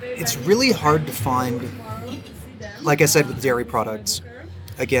really hard to find. Like I said, with dairy products,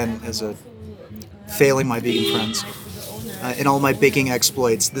 again, as a failing my vegan friends, in all my baking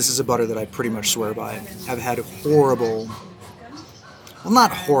exploits, this is a butter that I pretty much swear by. I've had horrible, well,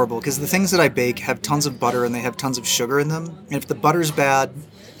 not horrible, because the things that I bake have tons of butter and they have tons of sugar in them. And if the butter's bad,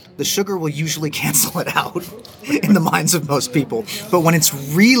 the sugar will usually cancel it out in the minds of most people. But when it's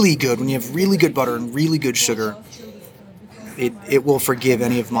really good, when you have really good butter and really good sugar, it will forgive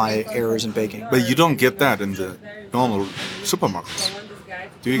any of my errors in baking. But you don't get that in the normal supermarkets.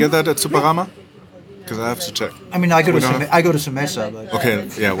 Do you get that at Superama? Because I have to check. I mean, I go We to don't have- I go to Semesa, but Okay,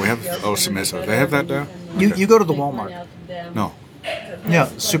 yeah, we have Semesa. They have that there? you go to the Walmart. No. Yeah,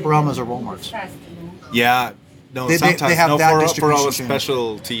 Superamas or Walmarts. Yeah, no, They sometimes have no, that for our distribution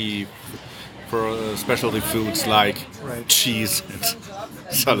chain. specialty foods like Right. cheese and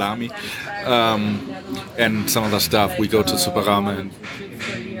salami, and some other stuff. We go to Superama, and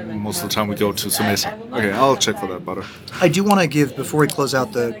most of the time we go to Semesa. Okay, I'll check for that butter. I do want to give, before we close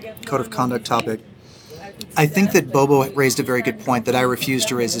out the code of conduct topic, I think that Bobo raised a very good point that I refuse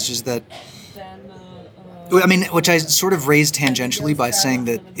to raise. It's just that, I mean, which I sort of raised tangentially by saying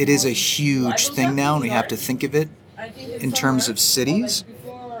that it is a huge thing now, and we have to think of it in terms of cities.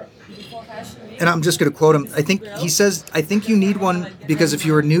 And I'm just going to quote him. He says, I think you need one because if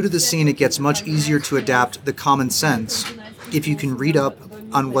you are new to the scene, it gets much easier to adapt the common sense if you can read up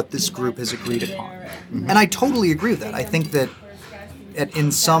on what this group has agreed upon. Mm-hmm. And I totally agree with that. I think that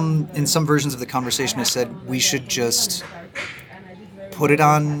in some versions of the conversation I said we should just put it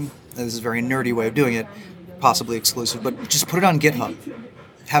on, this is a very nerdy way of doing it, possibly exclusive, but just put it on GitHub.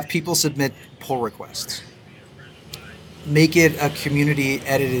 Have people submit pull requests. Make it a community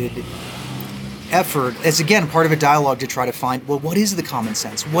edited effort. It's again part of a dialogue to try to find, well, what is the common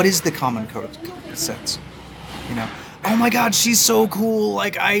sense? What is the common code of sense? You know, oh my God, she's so cool.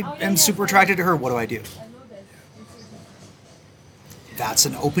 Like, I am super attracted to her. What do I do? That's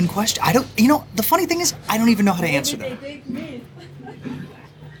an open question. The funny thing is, I don't even know how to answer that.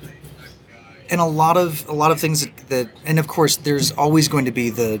 And a lot of things that, and of course, there's always going to be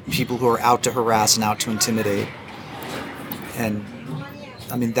the people who are out to harass and out to intimidate. And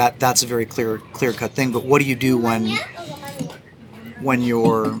I mean, that's a very clear-cut thing. But what do you do when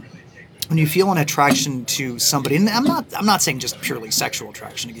you feel an attraction to somebody? And I'm not saying just purely sexual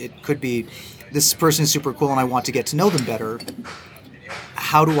attraction. It could be, this person is super cool and I want to get to know them better.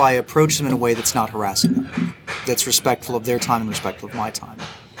 How do I approach them in a way that's not harassing them, that's respectful of their time and respectful of my time?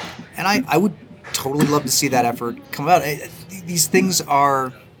 And I would totally love to see that effort come about. These things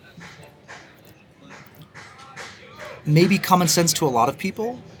are maybe common sense to a lot of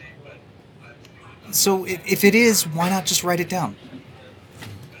people. So if it is, why not just write it down?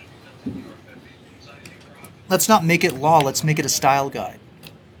 Let's not make it law, let's make it a style guide.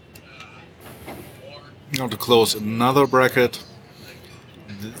 Now to close another bracket,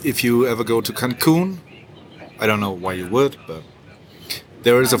 if you ever go to Cancun, I don't know why you would, but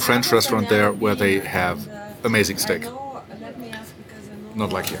there is a French restaurant there where they have amazing steak.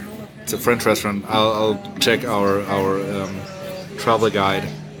 Not like here. It's a French restaurant. I'll check our travel guide.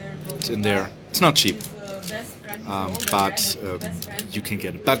 It's in there. It's not cheap, but you can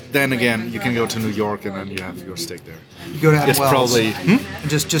get it. But then again, you can go to New York and then you have your steak there. You go to M. It's Wells. probably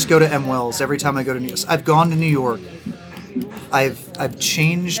Just go to M. Wells. Every time I go to New York, I've gone to New York. I've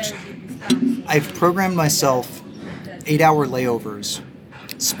changed. I've programmed myself 8-hour layovers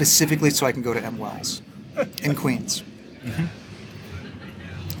specifically so I can go to M. Wells in Queens.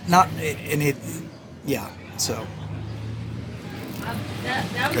 Not in it. Yeah. So.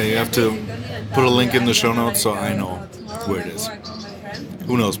 Okay, you have to put a link in the show notes so I know where it is.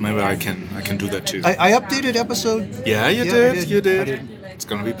 Who knows? Maybe I can do that too. I updated episode. Yeah, you Yeah, did. I did. You did. I did. It's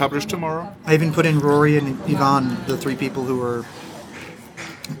gonna be published tomorrow. I even put in Rory and Yvonne, the 3 people who are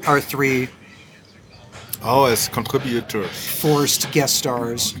 3 Oh, as contributors. forced guest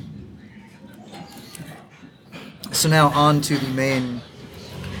stars. So now on to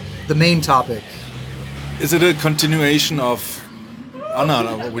the main topic. Is it a continuation of? Oh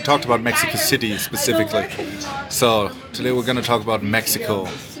no, we talked about Mexico City specifically. So today we're gonna talk about Mexico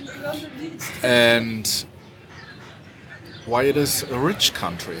and why it is a rich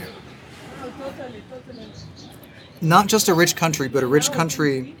country. Not just a rich country, but a rich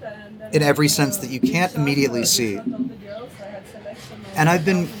country in every sense that you can't immediately see. And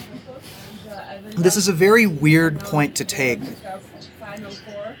this is a very weird point to take,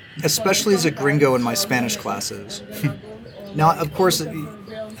 especially as a gringo in my Spanish classes. Now, of course,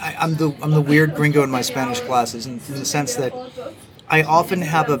 I'm the weird gringo in my Spanish classes in the sense that I often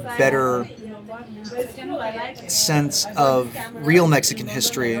have a better sense of real Mexican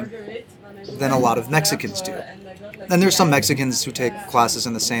history than a lot of Mexicans do. And there's some Mexicans who take classes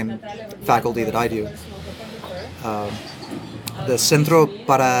in the same faculty that I do. The Centro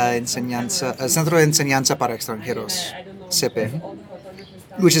de Enseñanza para Extranjeros, CEPE,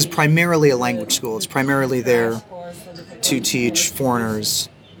 which is primarily a language school. It's primarily there to teach foreigners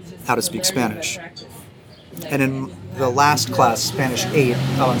how to speak Spanish. And in the last class, Spanish 8,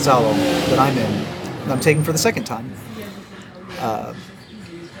 Avanzado, that I'm in, and I'm taking for the second time,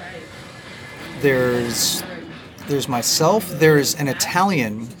 there's myself, there's an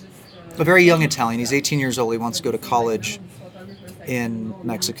Italian, a very young Italian, he's 18 years old, he wants to go to college in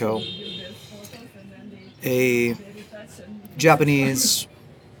Mexico, a Japanese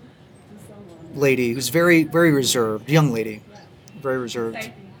lady who's very, very reserved, young lady, very reserved,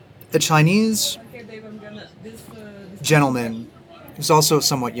 a Chinese gentleman who's also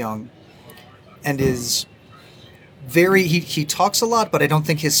somewhat young, and is very, he talks a lot, but I don't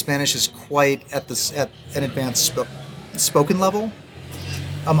think his Spanish is quite at an advanced spoken level.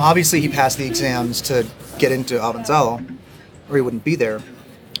 Obviously he passed the exams to get into Avanzado, or he wouldn't be there.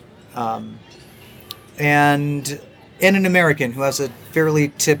 And an American who has a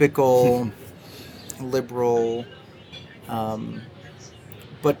fairly typical liberal,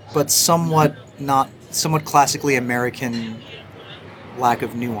 but somewhat classically American lack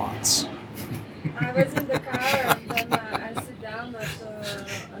of nuance. I was in the car and then I sit down at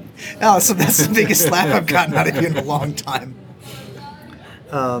Oh, so that's the biggest slap I've gotten out of you in a long time.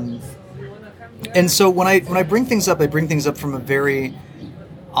 And so when I bring things up, I bring things up from a very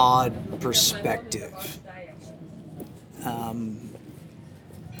odd perspective. And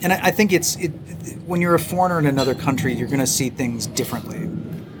I think when you're a foreigner in another country, you're going to see things differently.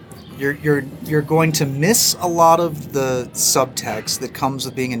 You're going to miss a lot of the subtext that comes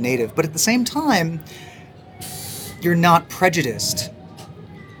with being a native, but at the same time, you're not prejudiced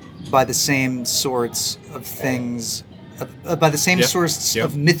by the same sorts of things, by the same sorts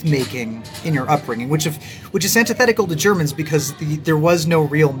of myth making in your upbringing, which is antithetical to Germans because there was no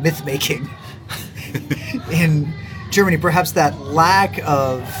real myth making in Germany. Perhaps that lack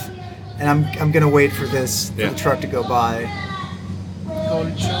of, and I'm going to wait for for the truck to go by.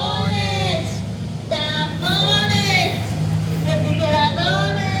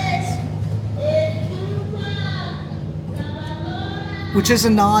 Which is a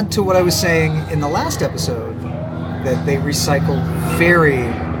nod to what I was saying in the last episode, that they recycle very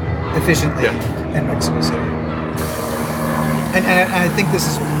efficiently in Mexico City. And I think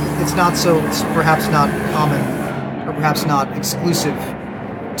it's perhaps not common, or perhaps not exclusive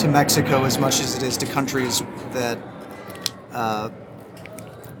to Mexico as much as it is to countries that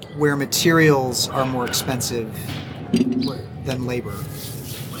where materials are more expensive than labor.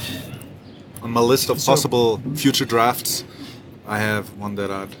 On my list of possible future drafts, I have one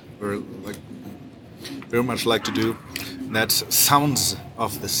that I'd very much like to do. And that's Sounds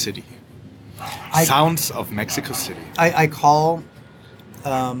of the City. Sounds of Mexico City. I call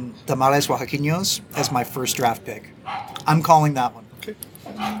Tamales Oaxaqueños as my first draft pick. I'm calling that one. Okay.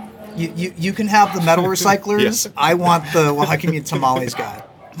 You can have the metal recyclers. Yes. I want the Oaxaqueña tamales guy.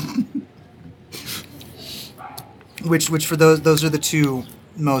 Which for those are the two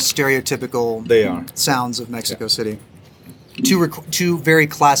most stereotypical sounds of Mexico City. Two very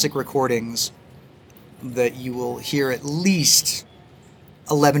classic recordings that you will hear at least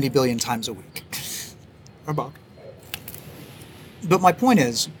 11 billion times a week. About. But my point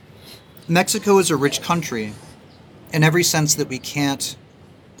is, Mexico is a rich country in every sense that we can't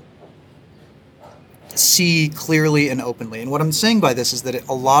see clearly and openly. And what I'm saying by this is that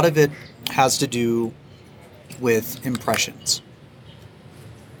a lot of it has to do with impressions.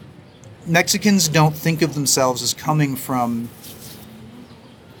 Mexicans don't think of themselves as coming from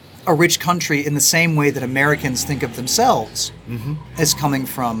a rich country in the same way that Americans think of themselves as coming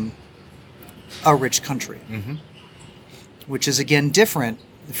from a rich country, which is again different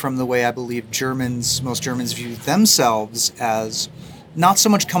from the way I believe most Germans view themselves as not so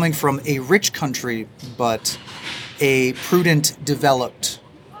much coming from a rich country, but a prudent, developed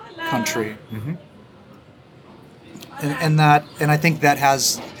country. And I think that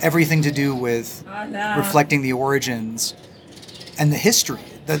has everything to do with reflecting the origins and the history.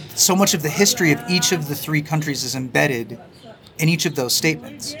 That so much of the history of each of the three countries is embedded in each of those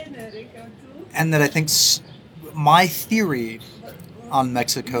statements. And that I think my theory on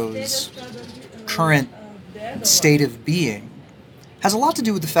Mexico's current state of being has a lot to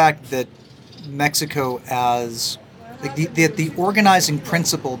do with the fact that Mexico as the organizing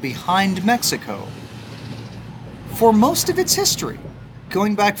principle behind Mexico for most of its history,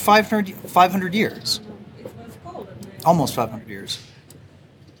 going back 500 years, almost 500 years,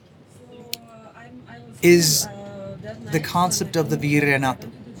 is the concept of the virreinato.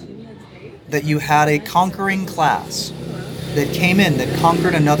 That you had a conquering class that came in, that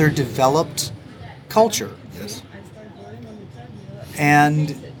conquered another developed culture. Yes.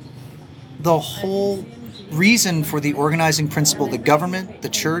 And the whole reason for the organizing principle, the government, the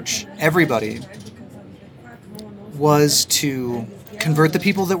church, everybody, was to convert the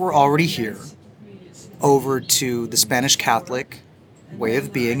people that were already here over to the Spanish Catholic way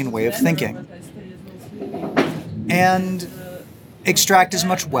of being and way of thinking, and extract as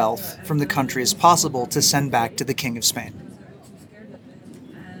much wealth from the country as possible to send back to the King of Spain.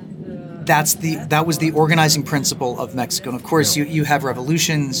 That was the organizing principle of Mexico. And of course, you have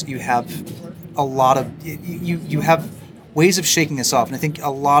revolutions, you have a lot of you have ways of shaking this off. And I think a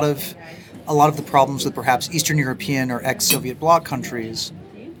lot of the problems with perhaps Eastern European or ex-Soviet bloc countries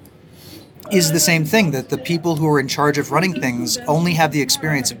is the same thing, that the people who are in charge of running things only have the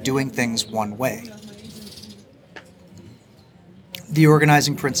experience of doing things one way. The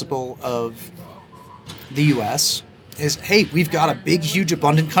organizing principle of the U.S. is, hey, we've got a big, huge,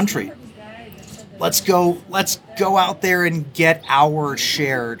 abundant country. Let's go out there and get our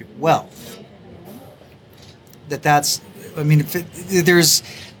shared wealth. There's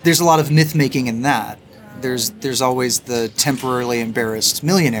a lot of myth making in that. There's always the temporarily embarrassed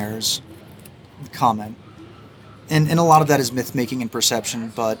millionaires comment, and a lot of that is myth making and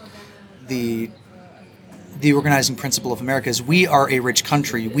perception. But the organizing principle of America is we are a rich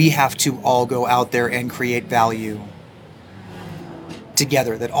country. We have to all go out there and create value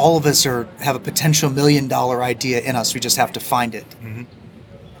together. That all of us have a potential $1 million idea in us. We just have to find it.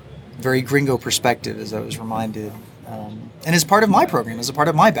 Very gringo perspective, as I was reminded. And as part of my program, as a part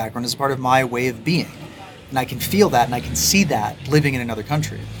of my background, as a part of my way of being. And I can feel that and I can see that living in another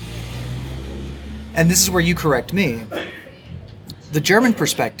country. And this is where you correct me. The German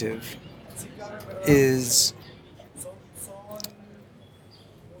perspective is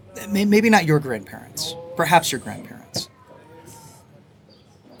maybe not your grandparents, perhaps your grandparents,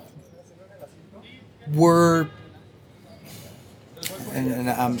 were, and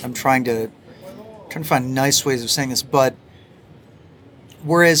I'm trying to find nice ways of saying this, but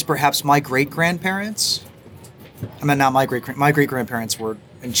whereas perhaps my great-grandparents, not my great-grandparents were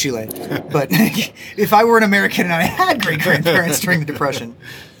in Chile, but if I were an American and I had great-grandparents during the Depression,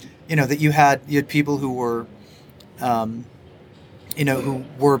 that you had people who were, who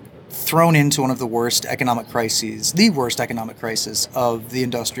were thrown into one of the worst economic crises of the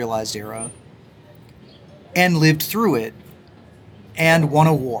industrialized era, and lived through it, and won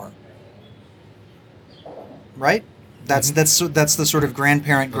a war. Right? That's the sort of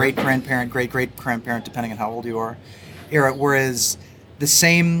grandparent, great-grandparent, great-great-grandparent, depending on how old you are, era. Whereas the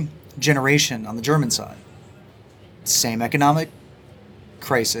same generation on the German side, same economic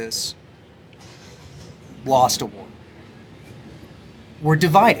crisis, lost a war, were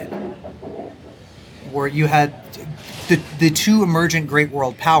divided, where you had the two emergent great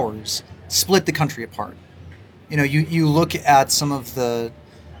world powers split the country apart. You look at some of the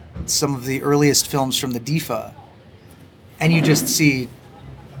earliest films from the DIFA, and you just see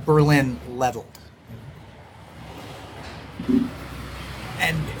Berlin leveled.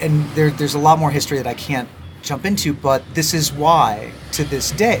 And there's a lot more history that I can't jump into, but this is why, to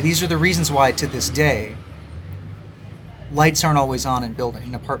this day, these are the reasons why, to this day, lights aren't always on in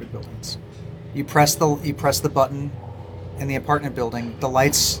apartment buildings. You press the button in the apartment building, the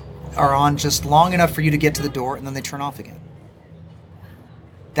lights are on just long enough for you to get to the door, and then they turn off again.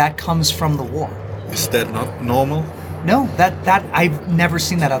 That comes from the war. Is that not normal? No, that I've never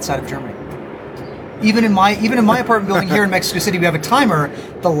seen that outside of Germany. Even in my apartment building here in Mexico City, we have a timer.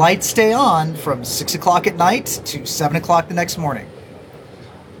 The lights stay on from 6 o'clock at night to 7 o'clock the next morning.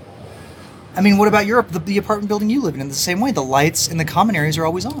 I mean, what about Europe? The apartment building you live in the same way. The lights in the common areas are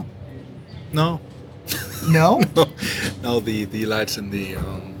always on. No. No? No, the lights in the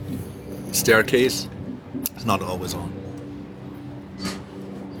staircase is not always on.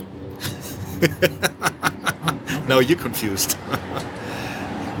 No, you're confused.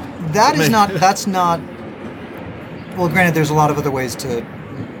 That's not. Well, granted, there's a lot of other ways to.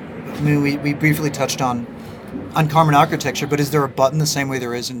 I mean, we briefly touched on common architecture, but is there a button the same way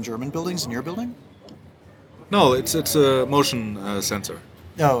there is in German buildings in your building? No, it's a motion sensor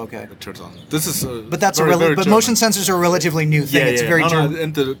Oh, okay. that turns on. This is. But that's very, very but German. motion sensors are a relatively new thing. It's very no, German.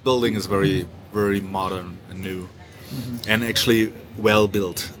 and the building is very, very modern and new, and actually well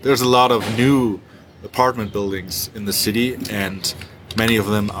built. There's a lot of new apartment buildings in the city, and many of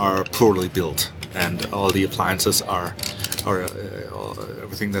them are poorly built, and all the appliances are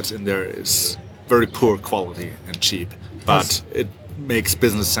everything that's in there is very poor quality and cheap. But it makes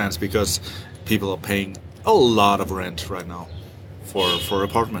business sense because people are paying a lot of rent right now for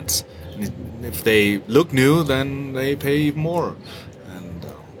apartments. And if they look new, then they pay even more. And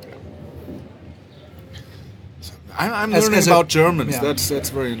so I'm learning about Germans. yeah. That's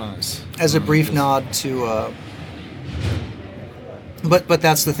very nice. As a brief nod to. But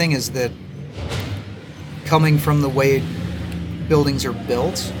that's the thing, is that coming from the way buildings are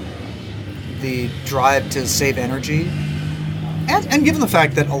built, the drive to save energy, and given the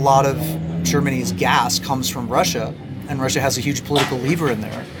fact that a lot of Germany's gas comes from Russia, and Russia has a huge political lever in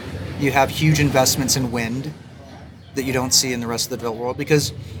there, you have huge investments in wind that you don't see in the rest of the developed world,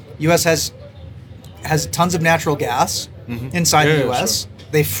 because U.S. has tons of natural gas inside the U.S. Sure.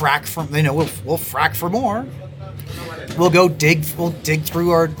 They frack we'll frack for more. We'll dig through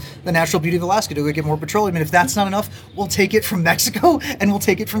the natural beauty of Alaska to go get more petroleum, and if that's not enough, we'll take it from Mexico and we'll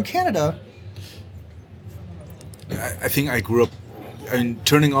take it from Canada. I think I grew up. I mean,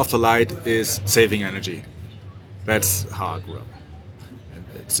 turning off the light is saving energy. That's how I grew up.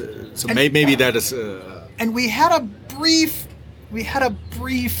 And so maybe that is. And we had a brief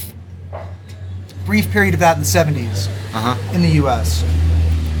period of that in the 70s in the U.S.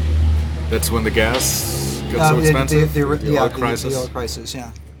 That's when the gas got so expensive. The oil crisis. The oil crisis,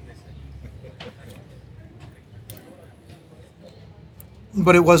 yeah.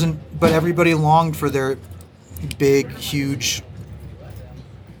 But it wasn't. But everybody longed for their big, huge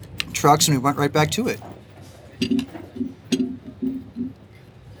trucks, and we went right back to it.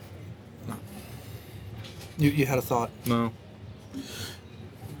 You had a thought? No.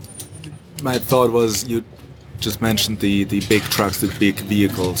 My thought was you just mentioned the big trucks, the big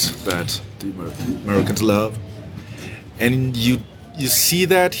vehicles that the Americans love, and you see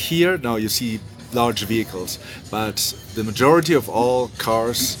that here. No, you see large vehicles, but the majority of all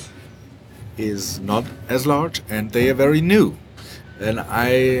cars is not as large, and they are very new. And I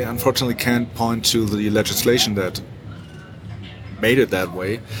unfortunately can't point to the legislation that made it that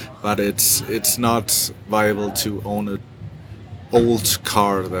way, but it's not viable to own an old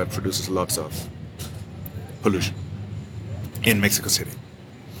car that produces lots of pollution in Mexico City.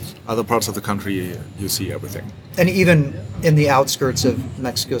 Other parts of the country, you see everything. And even in the outskirts of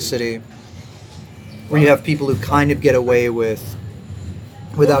Mexico City, where you have people who kind of get away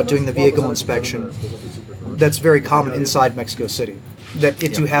without doing the vehicle inspection, that's very common inside Mexico City. That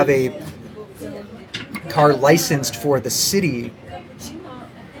if you have a car licensed for the city,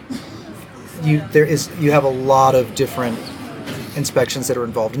 you have a lot of different inspections that are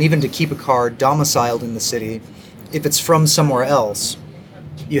involved. And even to keep a car domiciled in the city, if it's from somewhere else,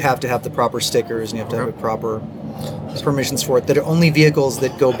 you have to have the proper stickers and you have to have the proper permissions for it. That are only vehicles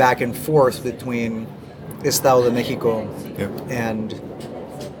that go back and forth between Estado de Mexico and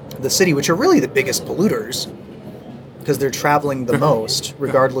the city, which are really the biggest polluters, because they're traveling the most,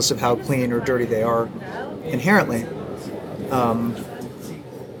 regardless of how clean or dirty they are inherently.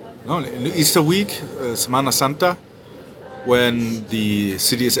 No, in Easter week, Semana Santa, when the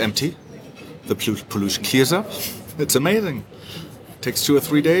city is empty, the pollution clears up. It's amazing. It takes 2 or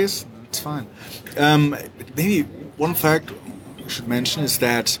 3 days. It's fine. Maybe one fact we should mention is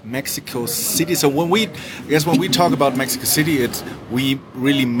that Mexico City. So when we talk about Mexico City, we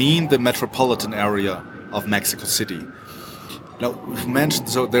really mean the metropolitan area of Mexico City. Now, we've mentioned,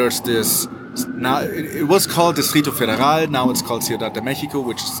 so there's this, now it was called Distrito Federal, now it's called Ciudad de Mexico,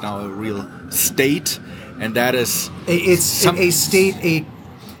 which is now a real state, and that is... It's a state,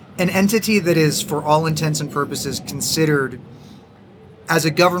 an entity that is, for all intents and purposes, considered as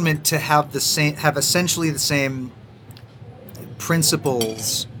a government to have essentially the same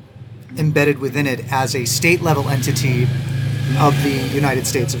principles embedded within it as a state-level entity of the United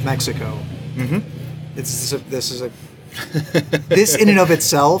States of Mexico. Mm-hmm. This in and of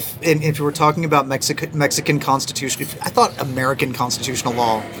itself, and if we're talking about Mexican constitution, I thought American constitutional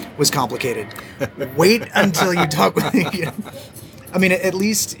law was complicated. Wait until you talk with me. I mean, at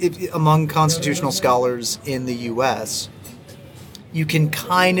least among constitutional scholars in the U.S., you can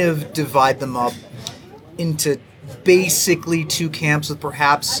kind of divide them up into basically two camps with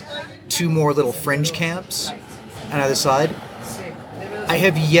perhaps two more little fringe camps on either side. I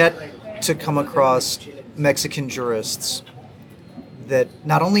have yet to come across Mexican jurists that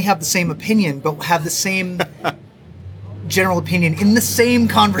not only have the same opinion, but have the same general opinion in the same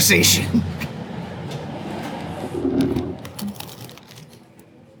conversation.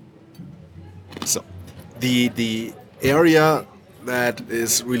 So, the area that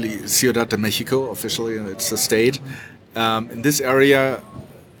is really Ciudad de Mexico, officially, and it's a state. In this area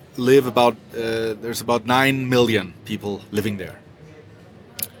live there's about 9 million people living there.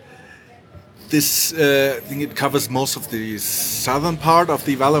 This I think it covers most of the southern part of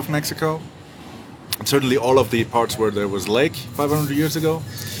the Valley of Mexico, and certainly all of the parts where there was lake 500 years ago.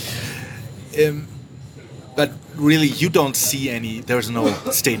 But really, you don't see there's no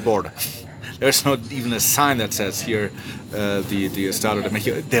state border. There's not even a sign that says here the Estado de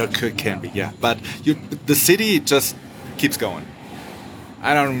Mexico. There can be, yeah. But the city just keeps going.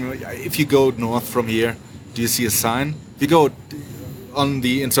 I don't know. If you go north from here, do you see a sign? If you go on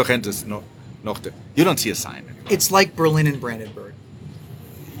the Insurgentes Norte, you don't see a sign anymore. It's like Berlin and Brandenburg.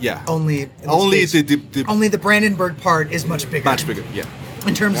 Yeah. Only the Brandenburg part is much bigger. Much bigger, yeah.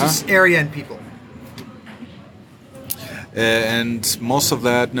 In terms of area and people. And most of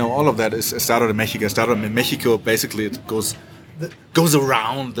that, all of that is Estado de Mexico. Estado de Mexico, basically, it goes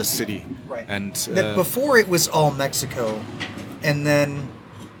around the city. Right. And before it was all Mexico, and then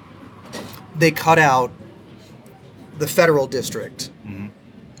they cut out the federal district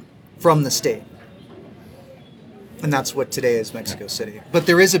from the state. And that's what today is Mexico City. But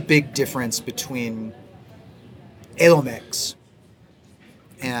there is a big difference between Edomex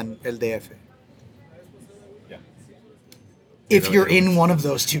and El DF. If you're in one of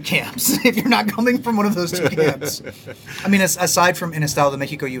those two camps, if you're not coming from one of those two camps. I mean, aside from in Estado de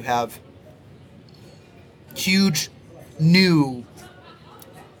Mexico, you have huge, new,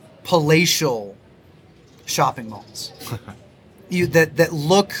 palatial shopping malls that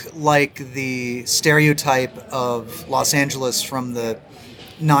look like the stereotype of Los Angeles from the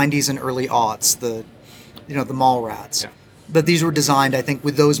 90s and early aughts, the mall rats. Yeah. But these were designed, I think,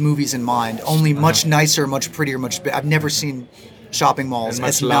 with those movies in mind. Only much nicer, much prettier, I've never seen shopping malls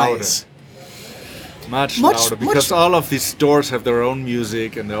as nice. Much louder, because all of these stores have their own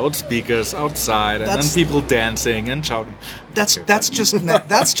music and their own speakers outside, and then people dancing and shouting. That's just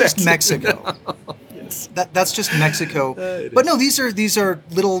Mexico. Yes. That's just Mexico. But no, these are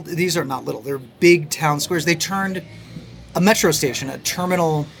not little. They're big town squares. They turned a metro station, a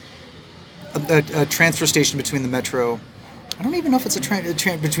terminal, a transfer station between the metro. I don't even know if it's a train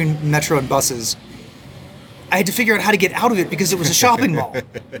between metro and buses. I had to figure out how to get out of it because it was a shopping mall.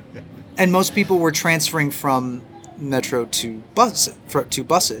 And most people were transferring from metro to buses.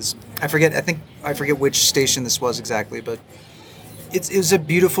 I forget which station this was exactly, but it was a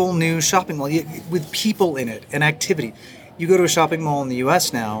beautiful new shopping mall with people in it and activity. You go to a shopping mall in the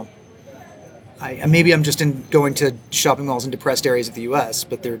U.S. now. Maybe I'm just going to shopping malls in depressed areas of the U.S.,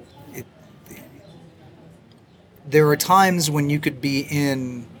 but there are times when you could be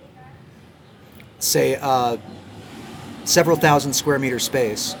in, say, several thousand square meter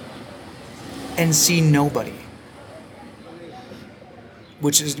space and see nobody,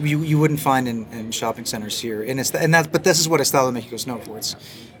 which is you wouldn't find in shopping centers here. But this is what Estado de Mexico is known for. It's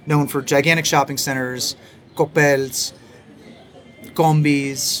known for gigantic shopping centers, Coppels,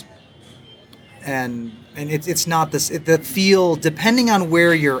 combis, and it's not this. The feel, depending on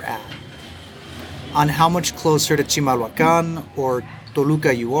where you're at, on how much closer to Chimalhuacan or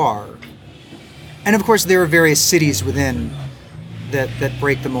Toluca you are. And of course there are various cities within that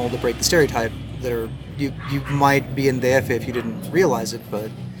break the mold, that break the stereotype, that are you might be in DF if you didn't realize it,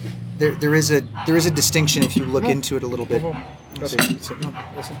 but there is a distinction if you look into it a little bit.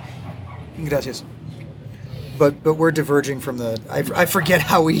 Gracias. But we're diverging from I forget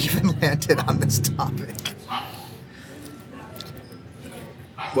how we even landed on this topic.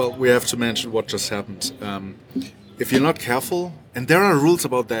 well, we have to mention what just happened. If you're not careful, and there are rules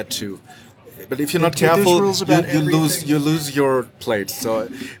about that too. But if you're not There's careful, rules about you lose everything. you lose your plate. So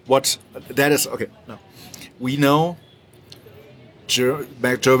what that is okay. No, we know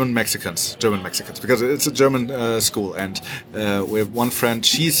German Mexicans, because it's a German school, and we have one friend.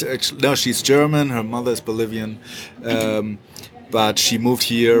 She's German. Her mother is Bolivian, but she moved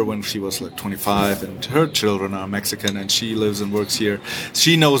here when she was like 25, and her children are Mexican, and she lives and works here.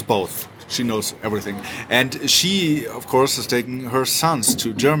 She knows both. She knows everything, and she, of course, is taking her sons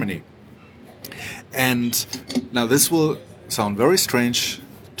to Germany. And now this will sound very strange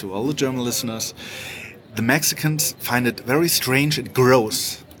to all the German listeners. The Mexicans find it very strange and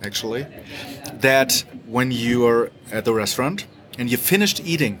gross, actually, that when you are at the restaurant and you finished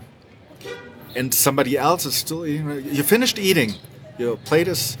eating and somebody else is still eating, you finished eating, your plate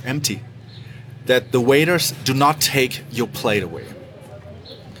is empty, that the waiters do not take your plate away.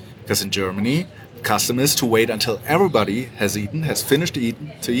 Because in Germany, the custom is to wait until everybody has eaten, has finished to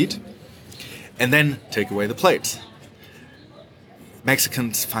eat, and then take away the plates.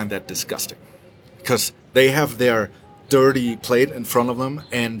 Mexicans find that disgusting because they have their dirty plate in front of them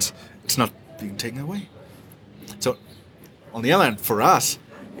and it's not being taken away. So, on the other hand, for us,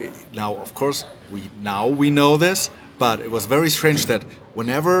 now of course we know this, but it was very strange that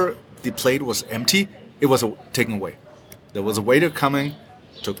whenever the plate was empty, it was taken away. There was a waiter coming,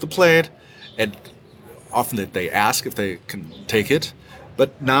 took the plate, and often they ask if they can take it.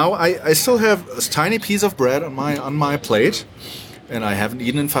 But now I still have a tiny piece of bread on my plate, and I haven't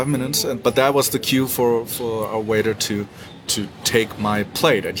eaten in 5 minutes. But that was the cue for our waiter to take my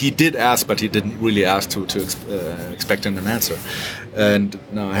plate, and he did ask, but he didn't really ask to expect an answer. And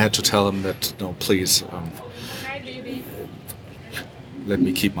no, I had to tell him that no, please, Hi, baby. let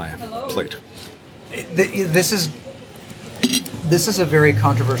me keep my plate. This is a very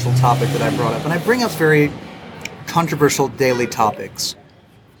controversial topic that I brought up, and I bring up very controversial daily topics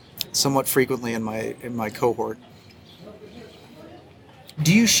somewhat frequently in my cohort.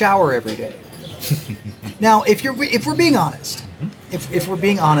 Do you shower every day? Now, if we're being honest, if we're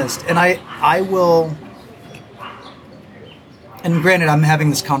being honest, and I will, and granted, I'm having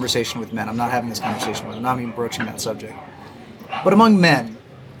this conversation with men. I'm not having this conversation with. I'm not even broaching that subject. But among men,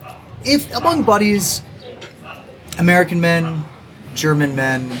 if among buddies, American men, German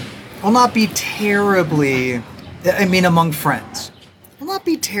men, will not be terribly. I mean, among friends, will not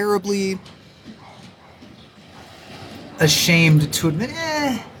be terribly ashamed to admit,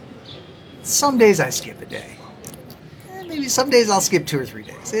 some days I skip a day. Maybe some days I'll skip 2 or 3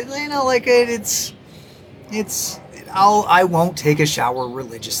 days. I won't take a shower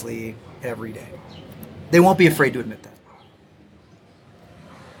religiously every day. They won't be afraid to admit that.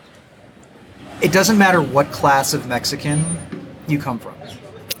 It doesn't matter what class of Mexican you come from.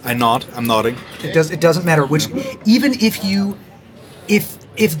 I'm nodding. It doesn't matter which. Even if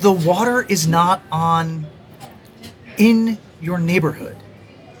the water is not on in your neighborhood,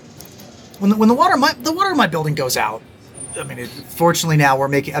 when the water in my building goes out. I mean, fortunately now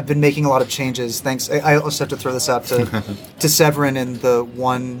I've been making a lot of changes. Thanks. I also have to throw this out to Severin and the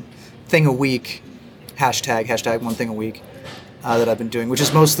one thing a week hashtag one thing a week that I've been doing, which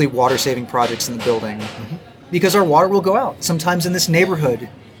is mostly water saving projects in the building, because our water will go out. Sometimes in this neighborhood,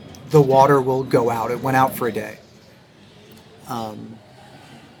 the water will go out. It went out for a day.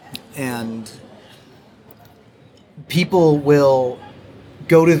 And people will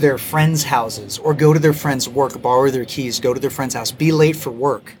go to their friends' houses or go to their friends' work, borrow their keys, go to their friend's house, be late for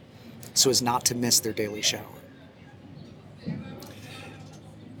work so as not to miss their daily shower.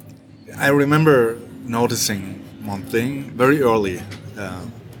 I remember noticing one thing very early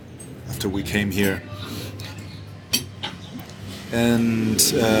after we came here. And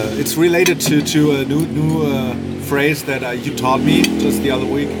it's related to a new phrase that you taught me just the other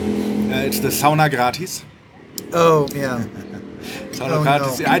week. It's the sauna gratis. Oh, yeah. Sauna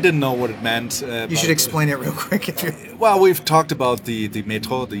gratis. No. I didn't know what it meant. You should explain it real quick. Well, we've talked about the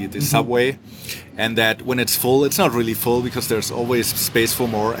metro, the subway, and that when it's full, it's not really full because there's always space for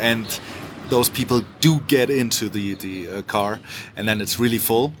more, and those people do get into the car, and then it's really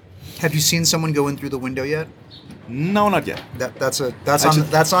full. Have you seen someone go in through the window yet? No, not yet. That's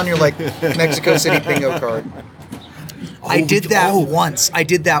on your like Mexico City bingo card. I did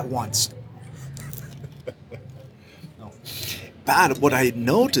that once. But what I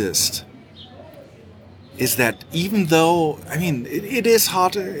noticed is that even though, I mean, it is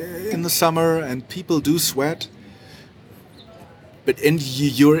hot in the summer and people do sweat, but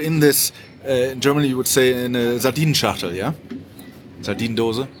you're in this, in Germany you would say in a Sardinenschachtel, yeah?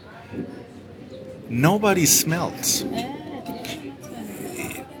 Sardinendose. Nobody smells.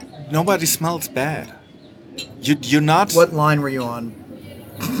 nobody smells bad. You're not What line were you on?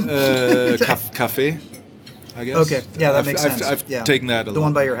 cafe, I guess. Okay, yeah, that I've, makes I've, sense. I've Yeah. taken that a The lot.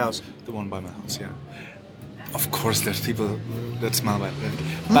 one by your house. The one by my house, yeah. Of course, there's people that smell bad.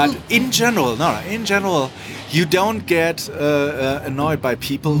 But in general, you don't get annoyed by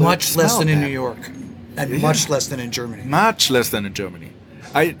people that Much less smell than in bad. New York, and Yeah. much less than in Germany. Much less than in Germany.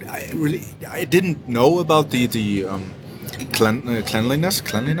 I didn't know about the cleanliness,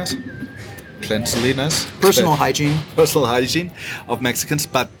 Personal hygiene. personal hygiene of Mexicans,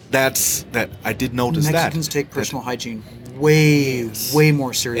 but that I did notice Mexicans that. take personal hygiene way more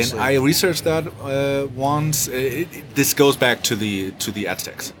And seriously. I researched that once. This goes back to the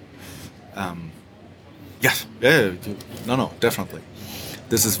Aztecs. Yes, yeah, no, definitely.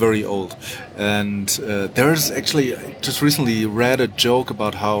 This is very old, and there's actually I just recently read a joke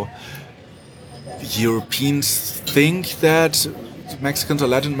about how Europeans think that Mexicans or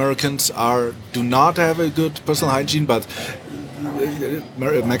Latin Americans do not have a good personal hygiene, but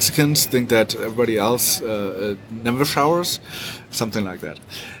Mexicans think that everybody else never showers, something like that.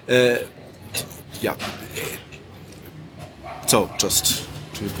 Yeah. So just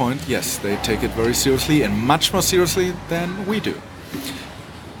to your point, yes, they take it very seriously and much more seriously than we do.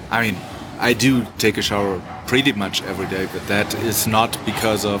 I mean, I do take a shower pretty much every day, but that is not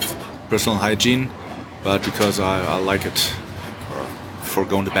because of personal hygiene, but because I like it for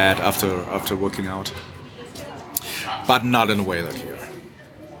going to bed after working out. But not in a way like here.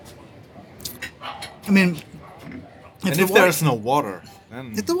 I mean, And the if water- there's no water,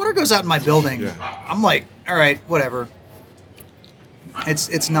 then if the water goes out in my building, Yeah. I'm like, all right, whatever.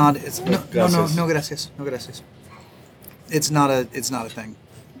 It's not. It's no Gracias. no gracias, no gracias. It's not a thing.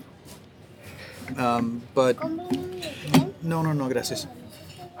 But no gracias.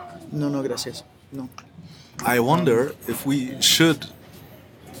 No gracias. No. I wonder if we should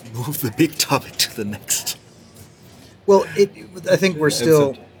move the big topic to the next. Well, I think we're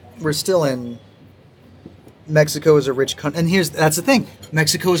still in. Mexico is a rich country, and that's the thing.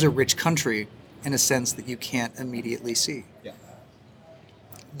 Mexico is a rich country in a sense that you can't immediately see. Yeah.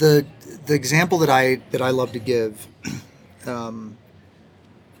 The example that I love to give.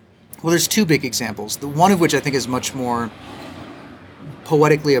 Well, there's two big examples. The one of which I think is much more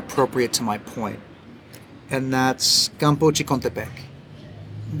poetically appropriate to my point, and that's Campo Chicontepec.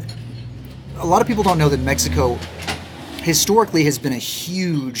 A lot of people don't know that Mexico historically has been a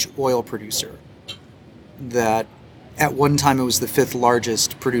huge oil producer. That at one time it was the 5th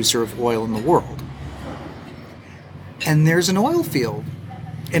largest producer of oil in the world. And there's an oil field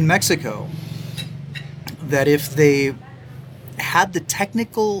in Mexico that if they had the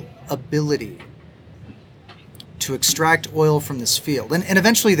technical ability to extract oil from this field, and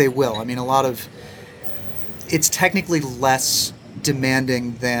eventually they will. I mean, it's technically less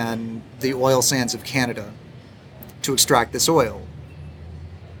demanding than the oil sands of Canada to extract this oil.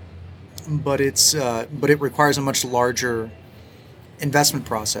 But it requires a much larger investment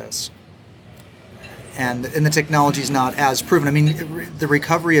process, and the technology is not as proven. I mean, the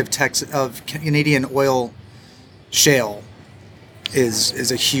recovery of Canadian oil shale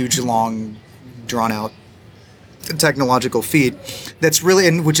is a huge, long, drawn out technological feat. That's really,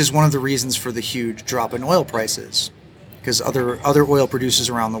 and which is one of the reasons for the huge drop in oil prices, because other oil producers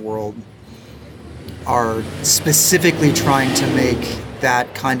around the world are specifically trying to make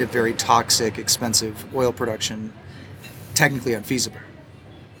that kind of very toxic, expensive oil production technically unfeasible.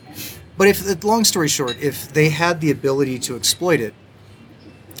 But long story short, if they had the ability to exploit it,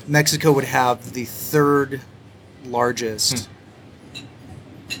 Mexico would have the 3rd largest,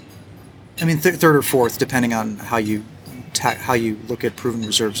 I mean, third or 4th, depending on how you look at proven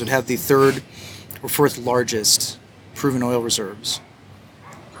reserves, would have the 3rd or 4th largest proven oil reserves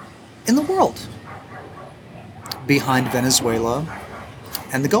in the world, behind Venezuela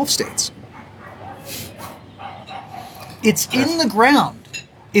and the Gulf states. It's in the ground.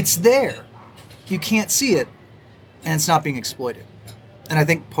 It's there. You can't see it, and it's not being exploited. And I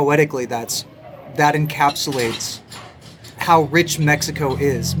think poetically that encapsulates how rich Mexico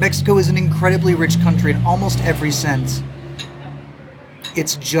is. Mexico is an incredibly rich country in almost every sense.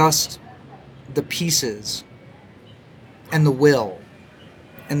 It's just the pieces and the will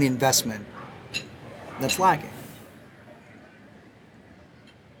and the investment that's lacking.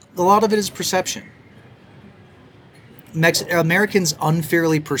 A lot of it is perception. Americans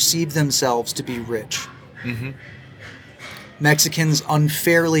unfairly perceive themselves to be rich. Mm-hmm. Mexicans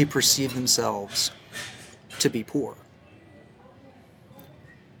unfairly perceive themselves to be poor.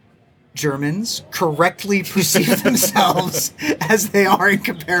 Germans correctly perceive themselves as they are in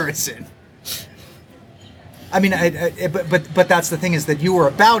comparison. I mean, but that's the thing, is that you were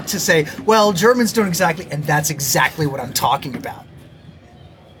about to say, well, Germans don't exactly, and that's exactly what I'm talking about.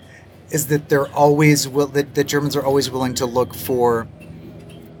 Is that that Germans are always willing to look for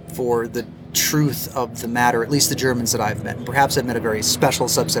the truth of the matter. At least the Germans that I've met, and perhaps I've met a very special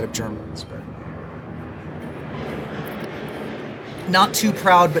subset of Germans, but not too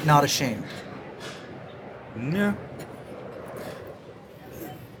proud, but not ashamed. Yeah.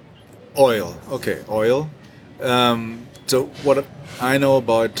 Oil. Okay, oil. So what I know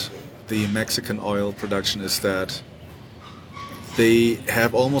about the Mexican oil production is that they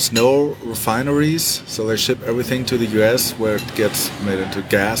have almost no refineries, so they ship everything to the US where it gets made into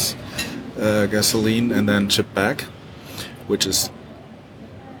gasoline, and then shipped back, which is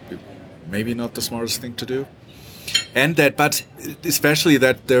maybe not the smartest thing to do. And that, but especially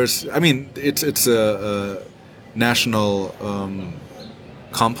that there's, I mean, it's a national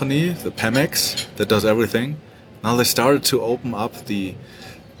company, the Pemex, that does everything. Now they started to open up the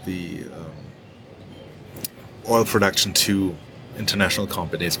oil production to international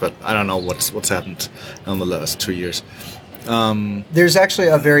companies, but I don't know what's happened in the last 2 years. There's actually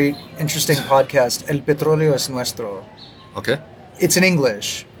a very interesting podcast, El Petróleo es Nuestro. Okay. It's in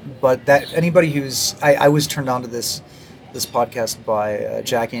English, but that anybody who's I was turned on to this podcast by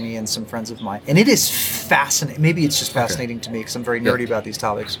Jack Aney and some friends of mine, and it is fascinating. Maybe it's just fascinating to me because I'm very nerdy about these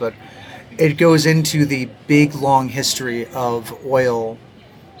topics, but it goes into the big long history of oil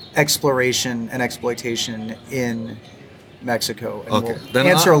exploration and exploitation in Mexico, and Okay. we'll Then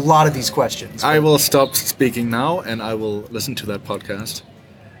answer a lot of these questions. I will stop speaking now, and I will listen to that podcast.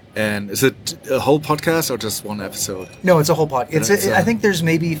 And is it a whole podcast or just one episode? No, it's a whole pod. It's, I think there's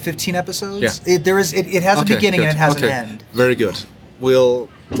maybe 15 episodes. Yeah. It has a beginning good. and it has an end. Very good. We'll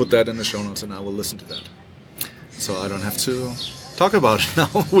put that in the show notes, and I will listen to that, so I don't have to talk about it now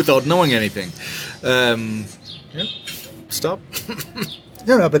without knowing anything. Yeah. Stop.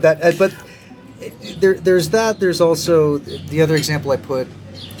 No, but there's that. There's also the other example I put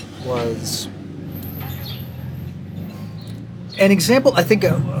was an example. I think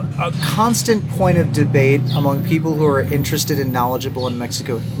a constant point of debate among people who are interested and knowledgeable in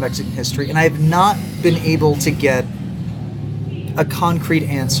Mexican history, and I have not been able to get a concrete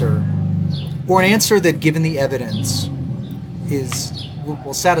answer, or an answer that, given the evidence,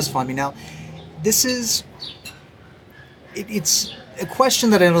 will satisfy me. Now, this is it's a question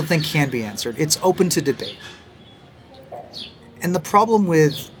that I don't think can be answered. It's open to debate. And the problem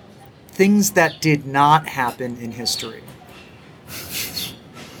with things that did not happen in history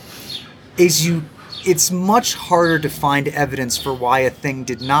is it's much harder to find evidence for why a thing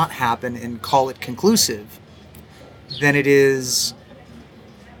did not happen and call it conclusive than it is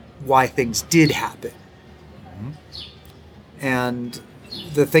why things did happen. And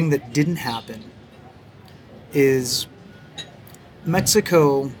the thing that didn't happen is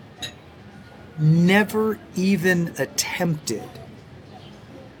Mexico never even attempted,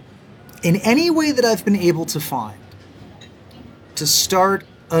 in any way that I've been able to find, to start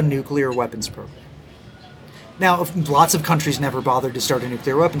a nuclear weapons program. Now, lots of countries never bothered to start a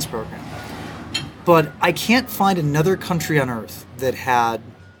nuclear weapons program, but I can't find another country on Earth that had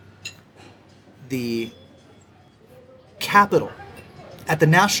the capital at the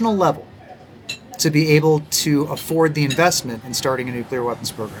national level to be able to afford the investment in starting a nuclear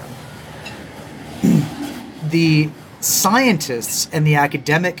weapons program. The scientists and the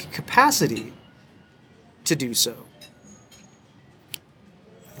academic capacity to do so.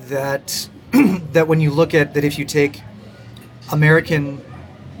 That when you look at that, if you take American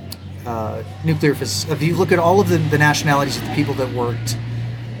nuclear physics, if you look at all of the nationalities of the people that worked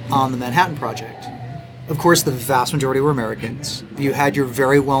on the Manhattan Project, of course, the vast majority were Americans. You had your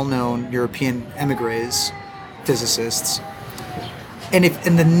very well-known European emigres, physicists, and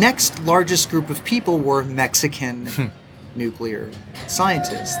the next largest group of people were Mexican nuclear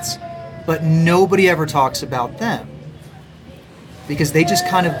scientists. But nobody ever talks about them because they just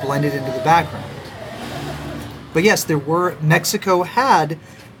kind of blended into the background. But yes, Mexico had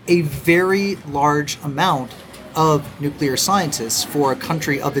a very large amount of nuclear scientists for a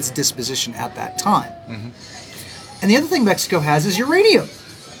country of its disposition at that time. Mm-hmm. And the other thing Mexico has is uranium.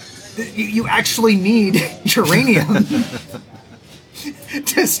 You actually need uranium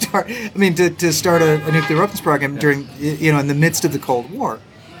to start. I mean, to start a nuclear weapons program during, in the midst of the Cold War.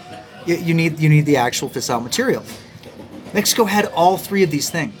 You need the actual fissile material. Mexico had all three of these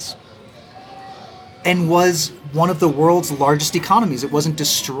things, and was one of the world's largest economies. It wasn't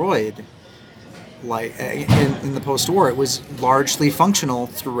destroyed like in the post-war. It was largely functional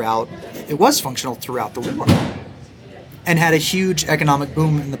throughout. It was functional throughout the war, and had a huge economic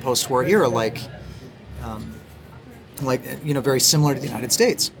boom in the post-war era, like like, very similar to the United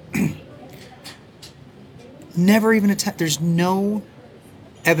States. Never even attempt. There's no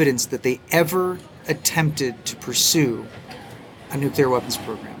evidence that they ever attempted to pursue a nuclear weapons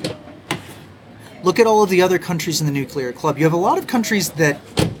program. Look at all of the other countries in the nuclear club. You have a lot of countries that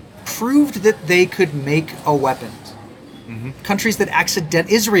proved that they could make a weapon. Mm-hmm. Countries that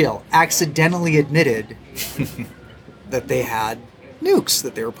Israel accidentally admitted that they had nukes,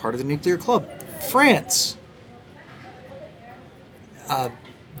 that they were part of the nuclear club. France, the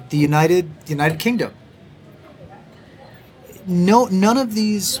United Kingdom. No, none of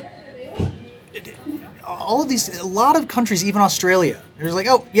these. All of these, a lot of countries, even Australia, they're like,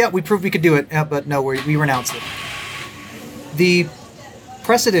 oh yeah, we proved we could do it, but no, we renounced it. The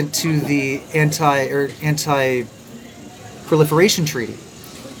precedent to the anti-proliferation treaty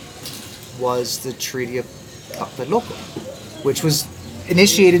was the Treaty of Tlatelolco, which was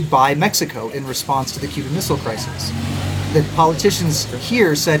initiated by Mexico in response to the Cuban Missile Crisis. The politicians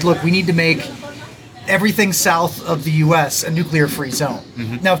here said, look, we need to make everything south of the U.S. a nuclear-free zone.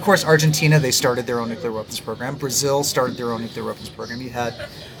 Mm-hmm. Now, of course, Argentina, they started their own nuclear weapons program. Brazil started their own nuclear weapons program. You had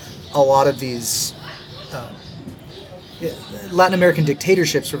a lot of these Latin American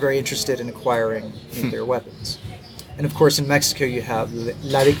dictatorships were very interested in acquiring nuclear weapons. And of course, in Mexico, you have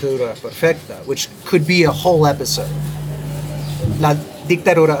La Dictadura Perfecta, which could be a whole episode. La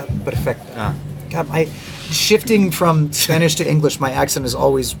Dictadura Perfecta. God, shifting from Spanish to English, my accent is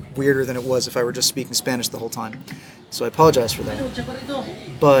always weirder than it was if I were just speaking Spanish the whole time. So I apologize for that.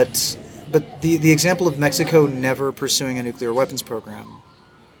 But the example of Mexico never pursuing a nuclear weapons program,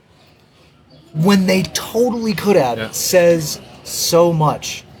 when they totally could have, says so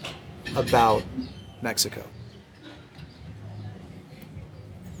much about Mexico.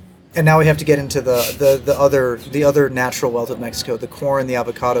 And now we have to get into the other natural wealth of Mexico: the corn, the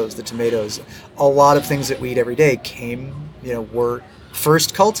avocados, the tomatoes. A lot of things that we eat every day were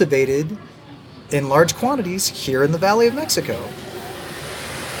first cultivated in large quantities here in the Valley of Mexico.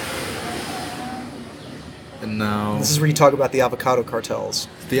 And now this is where you talk about the avocado cartels.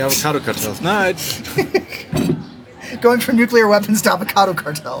 The avocado cartels. No, going from nuclear weapons to avocado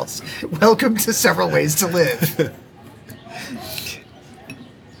cartels. Welcome to Several Ways to Live.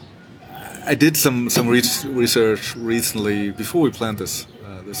 I did some research recently before we planned this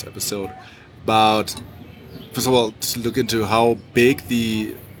episode about, first of all, to look into how big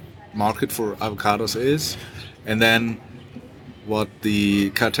the market for avocados is, and then what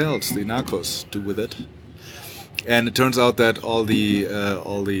the cartels, the narcos, do with it. And it turns out that all the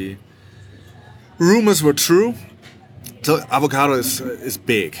rumors were true. So avocado is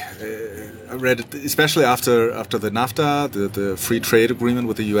big. I read it, especially after the NAFTA, the free trade agreement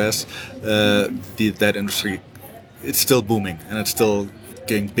with the U.S. That industry, it's still booming and it's still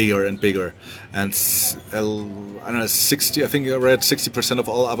getting bigger and bigger. And I don't know, 60. I think I read 60% of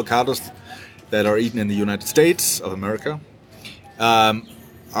all avocados that are eaten in the United States of America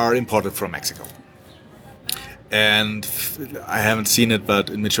are imported from Mexico. And I haven't seen it, but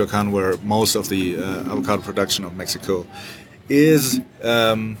in Michoacan, where most of the avocado production of Mexico is,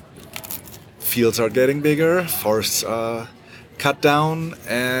 fields are getting bigger, forests are cut down,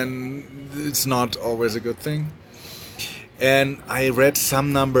 and it's not always a good thing. And I read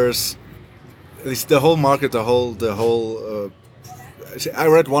some numbers, at least the whole market, I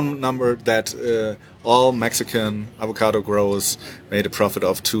read one number that all Mexican avocado growers made a profit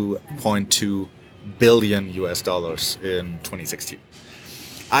of $2.2 billion US dollars in 2016.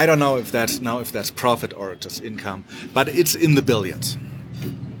 I don't know if that's profit or just income, but it's in the billions.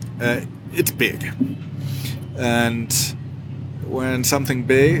 It's big, and when something's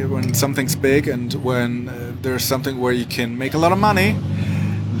big, and when there's something where you can make a lot of money,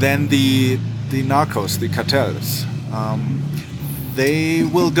 then the narcos, the cartels, they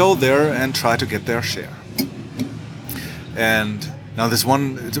will go there and try to get their share. And now this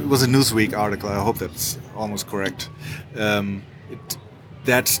one, it was a Newsweek article, I hope that's almost correct.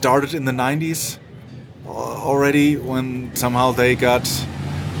 That started in the 90s already, when somehow they got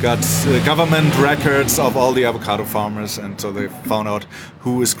government records of all the avocado farmers, and so they found out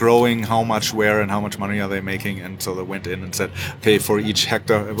who is growing, how much, where, and how much money are they making, and so they went in and said, okay, for each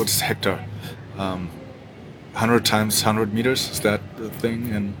hectare, what's hectare? 100 times 100 meters, is that the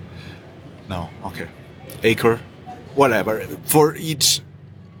thing? And no, okay, acre. Whatever, for each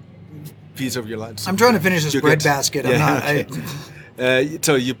piece of your life. I'm trying to finish this bread basket. I'm not. Okay.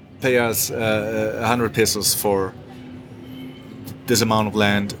 So you pay us 100 pesos for this amount of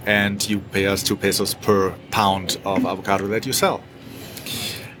land, and you pay us 2 pesos per pound of avocado that you sell.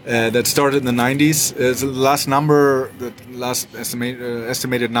 That started in the 90s. The last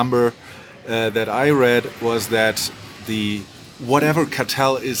estimated number that I read was that the whatever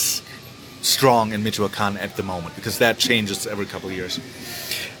cartel is strong in Michoacan at the moment, because that changes every couple of years.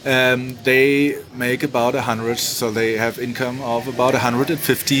 They make about 100, so they have income of about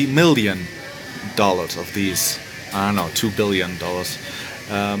 $150 million of these, I don't know, $2 billion,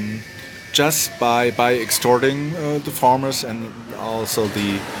 just by extorting the farmers and also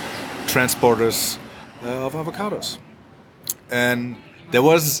the transporters of avocados. And it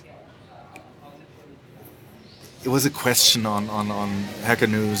was a question on Hacker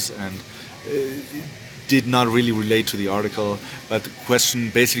News, and it did not really relate to the article, but the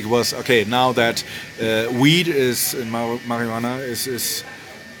question basically was, okay, now that weed is in marijuana is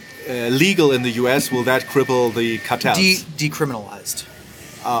legal in the U.S., will that cripple the cartels? Decriminalized.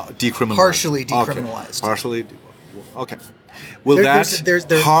 Decriminalized. Partially decriminalized. Okay. Partially. Okay. Will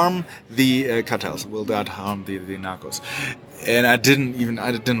that harm the cartels? Will that harm the narcos? And I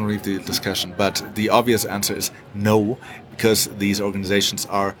didn't read the discussion, but the obvious answer is no, because these organizations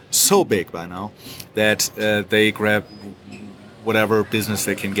are so big by now that they grab whatever business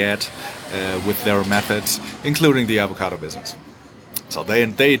they can get with their methods, including the avocado business. So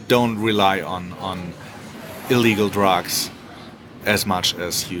they don't rely on illegal drugs as much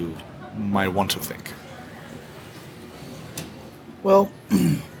as you might want to think. Well,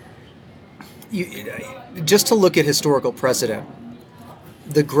 just to look at historical precedent,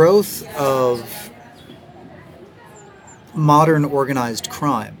 the growth of modern organized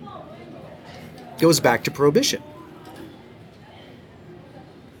crime goes back to Prohibition.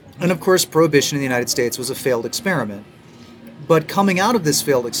 And of course, Prohibition in the United States was a failed experiment. But coming out of this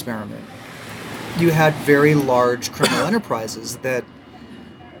failed experiment, you had very large criminal enterprises that,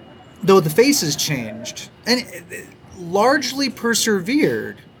 though the faces changed, and largely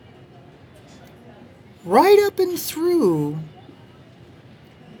persevered right up and through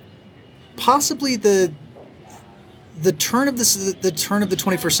possibly the turn of the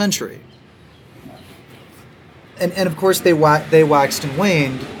 21st century. And of course they waxed and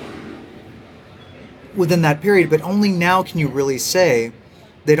waned within that period, but only now can you really say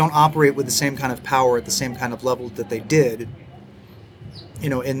they don't operate with the same kind of power at the same kind of level that they did,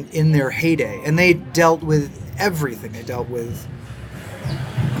 in their heyday. And they dealt with everything. They dealt with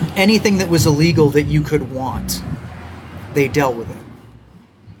anything that was illegal that you could want. They dealt with it.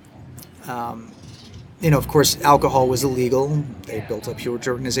 Of course, alcohol was illegal. They built up huge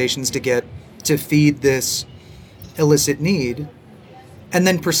organizations to feed this illicit need, and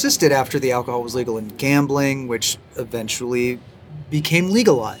then persisted after the alcohol was legal in gambling, which eventually became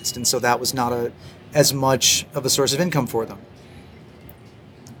legalized, and so that was not as much of a source of income for them.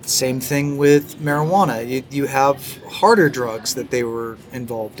 Same thing with marijuana. You have harder drugs that they were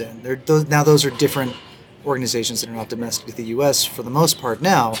involved in. Now those are different organizations that are not domestic to the U.S. for the most part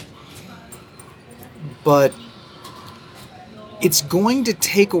now. But it's going to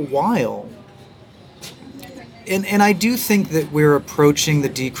take a while. And I do think that we're approaching the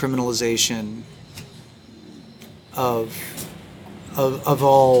decriminalization of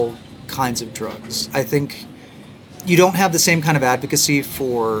all kinds of drugs. I think you don't have the same kind of advocacy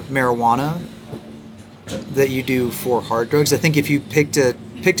for marijuana that you do for hard drugs. I think if you picked a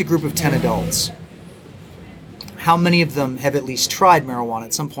group of 10 adults, how many of them have at least tried marijuana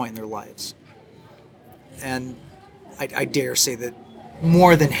at some point in their lives? And I dare say that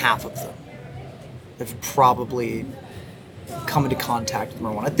more than half of them have probably come into contact with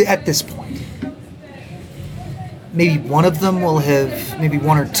marijuana at this point. Maybe one of them maybe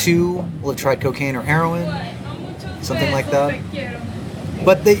one or two will have tried cocaine or heroin, something like that.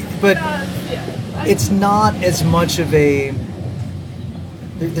 But it's not as much of there's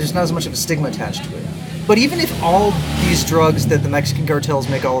not as much of a stigma attached to it. But even if all these drugs that the Mexican cartels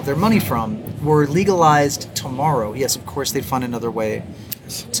make all of their money from were legalized tomorrow, yes, of course they'd find another way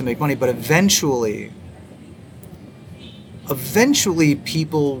to make money, but eventually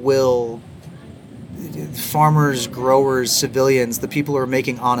people will, farmers, growers, civilians, the people who are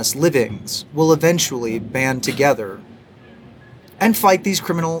making honest livings, will eventually band together and fight these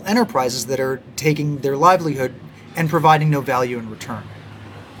criminal enterprises that are taking their livelihood and providing no value in return.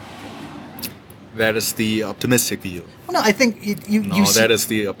 That is the optimistic view. Well, no, I think that is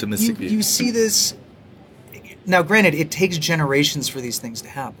the optimistic view. You see this. Now, granted, it takes generations for these things to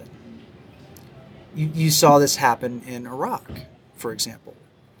happen. You saw this happen in Iraq, for example.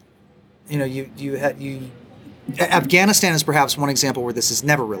 Afghanistan is perhaps one example where this has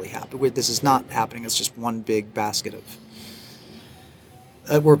never really happened, where this is not happening. It's just one big basket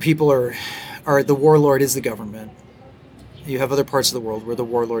of where people are the warlord is the government. You have other parts of the world where the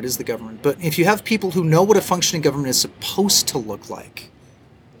warlord is the government. But if you have people who know what a functioning government is supposed to look like,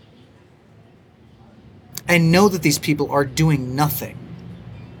 and know that these people are doing nothing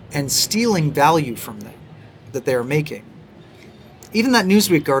and stealing value from them that they are making. Even that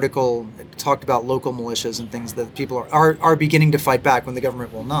Newsweek article talked about local militias and things that people are beginning to fight back when the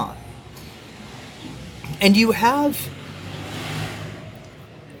government will not. And you have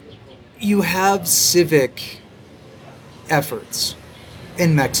civic efforts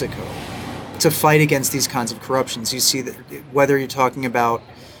in Mexico to fight against these kinds of corruptions. You see that whether you're talking about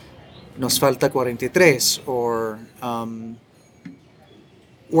Nos Falta 43 or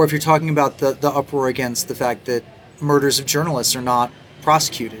if you're talking about the uproar against the fact that murders of journalists are not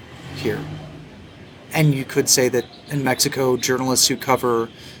prosecuted here. And you could say that in Mexico, journalists who cover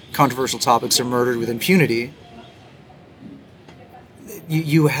controversial topics are murdered with impunity.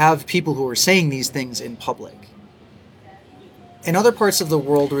 You have people who are saying these things in public. In other parts of the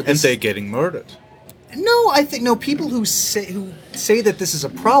world where this... And they're getting murdered. No, people who say that this is a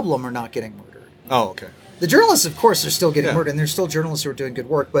problem are not getting murdered. Oh, okay. The journalists, of course, are still getting Yeah. murdered, and there's still journalists who are doing good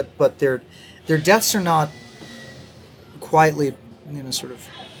work, but their deaths are not quietly, sort of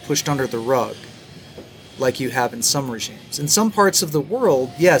pushed under the rug like you have in some regimes. In some parts of the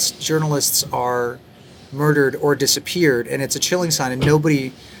world, yes, journalists are murdered or disappeared, and it's a chilling sign, and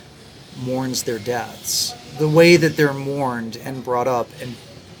nobody mourns their deaths the way that they're mourned and brought up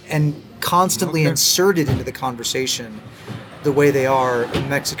and constantly inserted into the conversation the way they are in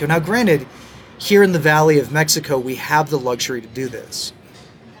Mexico. Now, granted, here in the Valley of Mexico, we have the luxury to do this.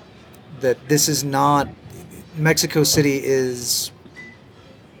 That this is not... Mexico City is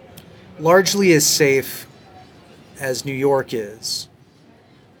largely as safe as New York is.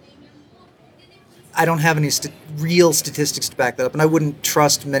 I don't have any real statistics to back that up, and I wouldn't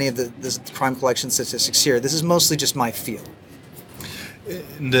trust many of the crime collection statistics here. This is mostly just my feel.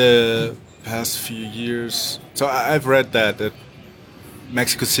 In the past few years, so I've read that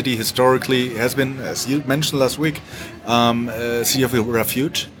Mexico City historically has been, as you mentioned last week, a city of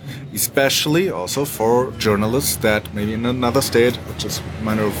refuge, especially also for journalists that maybe in another state, just a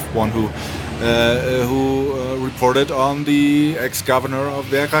matter of one who reported on the ex-governor of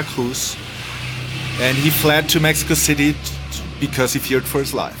Veracruz, and he fled to Mexico City because he feared for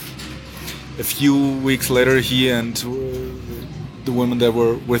his life. A few weeks later, he and the women that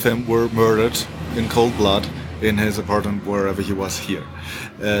were with him were murdered in cold blood in his apartment wherever he was here.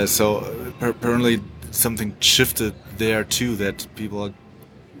 So apparently something shifted there too, that people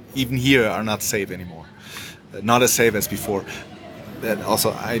even here are not safe anymore. Not as safe as before. That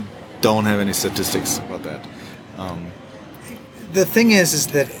also, I don't have any statistics about that. The thing is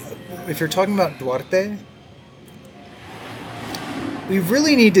that if you're talking about Duarte, we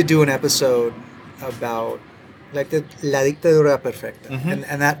really need to do an episode about like La Dictadura Perfecta,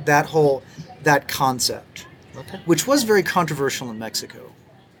 and that concept, which was very controversial in Mexico,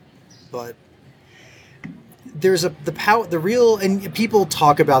 but there's the real, and people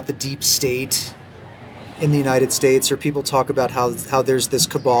talk about the deep state in the United States, or people talk about how there's this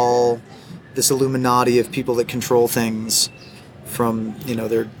cabal, this Illuminati of people that control things from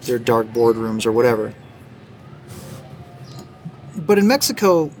their dark boardrooms or whatever. But in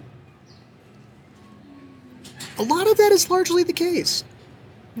Mexico, a lot of that is largely the case.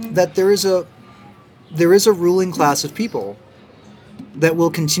 That there is a ruling class of people that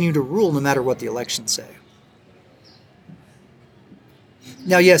will continue to rule no matter what the elections say.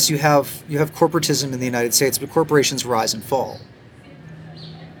 Now, yes, you have corporatism in the United States, but corporations rise and fall.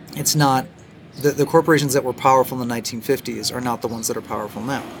 It's not the corporations that were powerful in the 1950s are not the ones that are powerful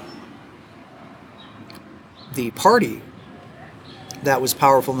now. The party that was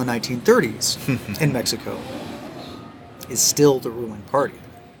powerful in the 1930s in Mexico is still the ruling party.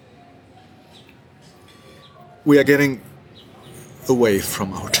 We are getting away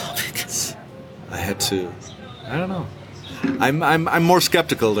from our topic. I don't know. I'm more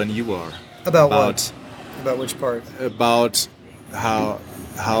skeptical than you are. About what? About which part? About how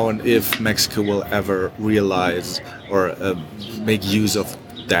and if Mexico will ever realize or make use of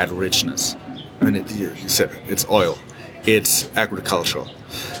that richness. I mean, you said it's oil, it's agricultural,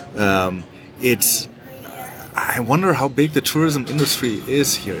 it's. I wonder how big the tourism industry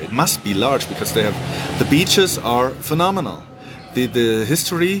is here. It must be large because they have the beaches are phenomenal, the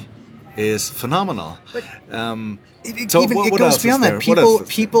history is phenomenal. But it what goes else is beyond there? that.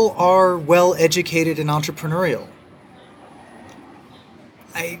 People are well educated and entrepreneurial.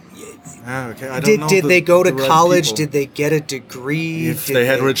 Okay, I don't know. Did they go to the right college? people. Did they get a degree? If they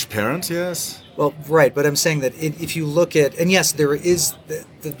had rich parents, yes. Well, right, but I'm saying that if you look at, and yes, there is the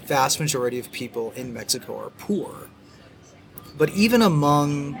vast majority of people in Mexico are poor, but even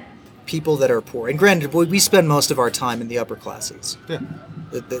among people that are poor, and granted, we spend most of our time in the upper classes. Yeah.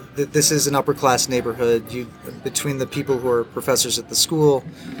 This is an upper class neighborhood. Between the people who are professors at the school,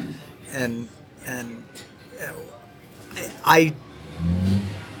 and I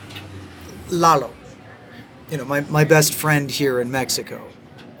Lalo, my best friend here in Mexico,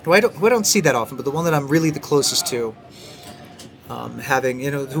 who I don't see that often, but the one that I'm really the closest to,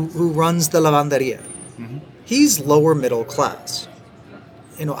 who runs the lavanderia. He's lower middle class.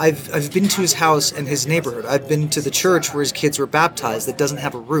 I've been to his house and his neighborhood. I've been to the church where his kids were baptized that doesn't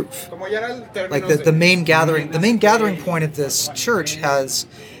have a roof. Like the main gathering point of this church has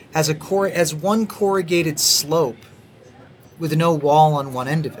one corrugated slope with no wall on one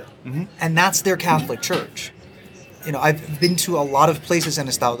end of it, and that's their Catholic church. I've been to a lot of places in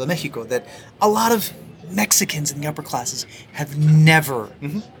Estado de Mexico that a lot of Mexicans in the upper classes have never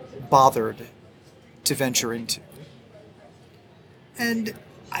bothered to venture into. And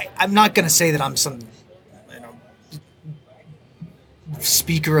I'm not going to say that I'm some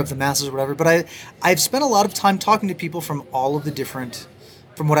speaker of the masses or whatever, but I've spent a lot of time talking to people from all of the different,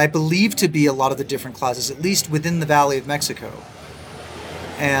 from what I believe to be a lot of the different classes, at least within the Valley of Mexico.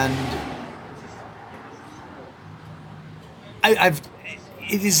 And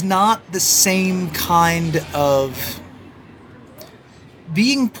it is not the same kind of...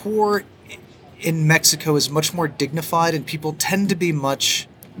 Being poor in Mexico is much more dignified, and people tend to be much...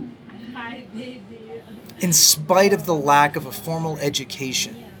 in spite of the lack of a formal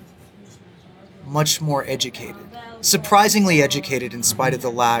education, much more educated. Surprisingly educated in spite of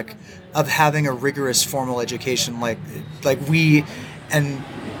the lack of having a rigorous formal education like we, and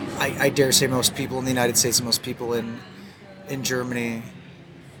I dare say most people in the United States and most people in Germany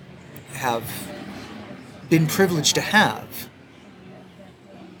have been privileged to have.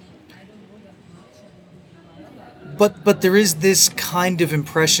 But there is this kind of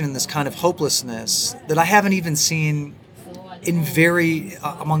impression and this kind of hopelessness that I haven't even seen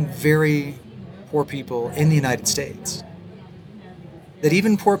among very poor people in the United States. That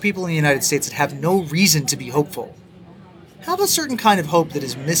even poor people in the United States that have no reason to be hopeful have a certain kind of hope that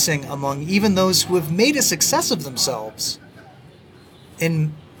is missing among even those who have made a success of themselves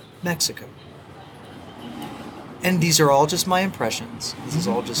in Mexico. And these are all just my impressions. This is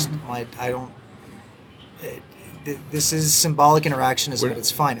all just this is symbolic interactionism at its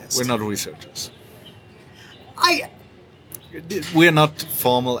finest. We're not researchers. We're not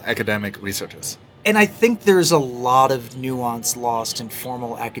formal academic researchers. And I think there's a lot of nuance lost in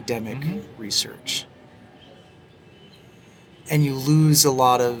formal academic research. And you lose a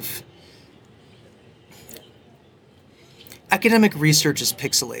lot of... Academic research is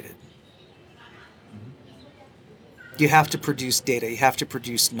pixelated. You have to produce data. You have to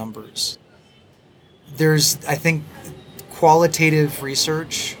produce numbers. There's, I think, qualitative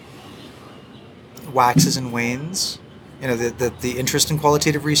research waxes and wanes. The interest in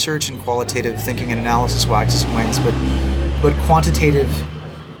qualitative research and qualitative thinking and analysis waxes and wanes, but quantitative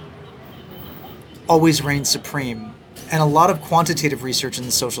always reigns supreme. And a lot of quantitative research in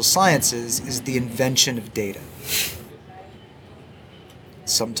the social sciences is the invention of data.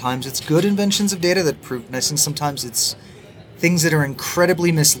 Sometimes it's good inventions of data that prove nice, and sometimes it's things that are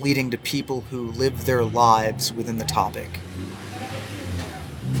incredibly misleading to people who live their lives within the topic.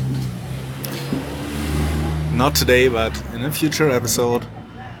 Not today, but in a future episode,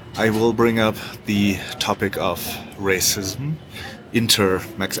 I will bring up the topic of racism, I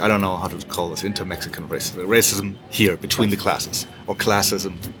don't know how to call this, inter-Mexican racism here between the classes, or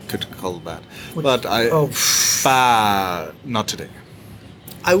classism, could call it that. But not today.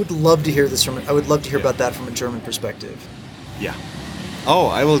 I would love to hear about that from a German perspective. Yeah. Oh,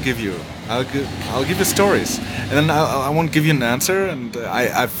 I'll give you stories, and then I won't give you an answer. And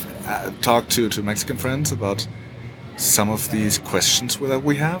I've talked to Mexican friends about some of these questions that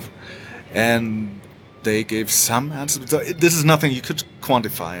we have, and they gave some answers. This is nothing you could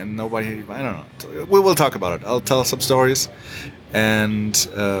quantify, and nobody. I don't know. We will talk about it. I'll tell some stories, and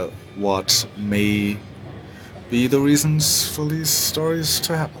what may be the reasons for these stories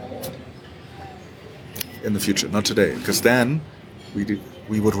to happen in the future, not today, because then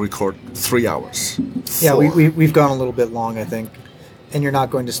we would record 3 hours. Yeah, we've gone a little bit long, I think, and you're not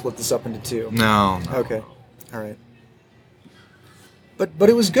going to split this up into 2. No. Okay, all right. But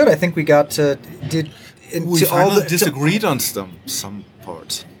it was good. I think we got to disagreed on some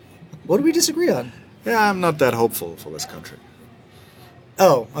parts. What did we disagree on? Yeah, I'm not that hopeful for this country.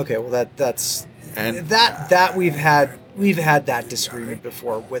 Oh, okay. Well, that's that we've had that disagreement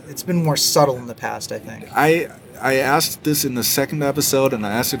before. It's been more subtle in the past, I think. I asked this in the second episode, and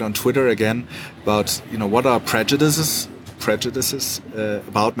I asked it on Twitter again about what are prejudices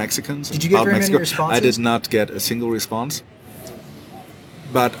about Mexicans. Did you get about very Mexico. many responses? I did not get a single response.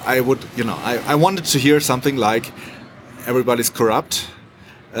 but I would, I wanted to hear something like everybody's corrupt,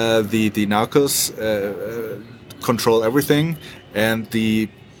 the narcos control everything, and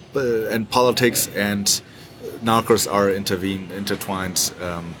and politics and narcos are intertwined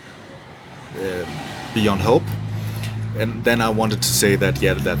beyond hope. And then I wanted to say that,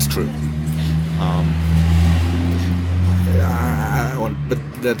 yeah, that's true. But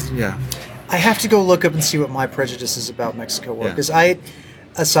that's, yeah. I have to go look up and see what my prejudices about Mexico were. Yeah. Because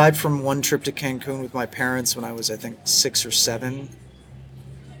aside from one trip to Cancun with my parents when I was, I think, 6 or 7,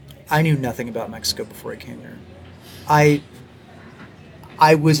 I knew nothing about Mexico before I came here. I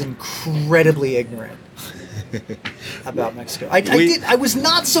was incredibly ignorant about Mexico. I was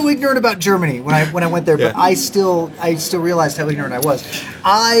not so ignorant about Germany when I went there, but I still realized how ignorant I was.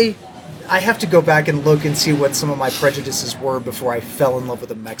 I have to go back and look and see what some of my prejudices were before I fell in love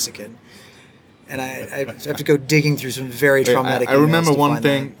with a Mexican. And I have to go digging through some very traumatic. I remember emails to one find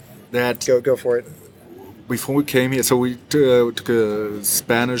thing that go for it. before we came here, so we took a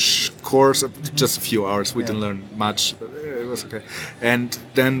Spanish course of just a few hours. We didn't learn much, but it was okay. And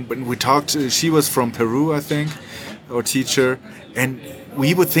then when we talked, she was from Peru, I think, our teacher, and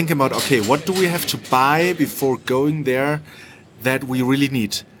we would think about, okay, what do we have to buy before going there that we really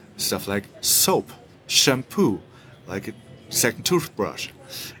need? Stuff like soap, shampoo, like a second toothbrush.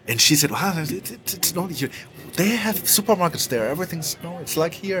 And she said, wow, it's not here. They have supermarkets there. Everything's, no, it's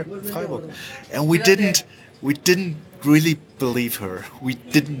like here, Freiburg. And we didn't really believe her. We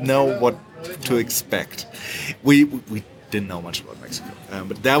didn't know what to expect. We didn't know much about Mexico.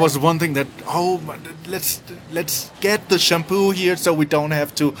 But that was one thing that, let's get the shampoo here so we don't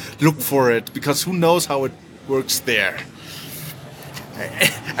have to look for it, because who knows how it works there.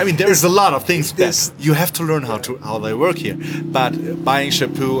 I mean, there's a lot of things that you have to learn how they work here. But buying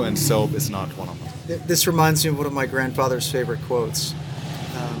shampoo and soap is not one of them. This reminds me of one of my grandfather's favorite quotes.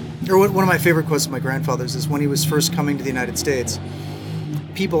 One of my favorite quotes of my grandfather's is when he was first coming to the United States.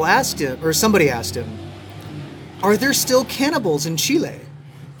 People asked him, or somebody asked him, "Are there still cannibals in Chile?"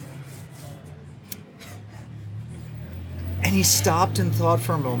 And he stopped and thought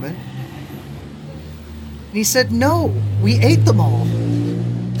for a moment. And he said, "No, we ate them all."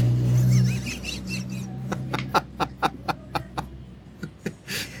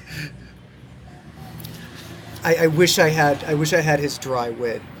 I wish I had his dry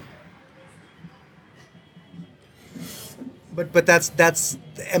wit. But that's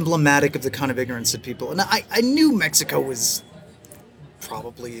emblematic of the kind of ignorance that people. And I knew Mexico was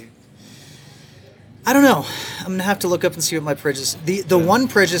probably. I don't know. I'm gonna have to look up and see what my prejudice. The one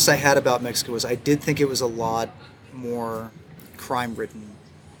prejudice I had about Mexico was I did think it was a lot more crime-ridden.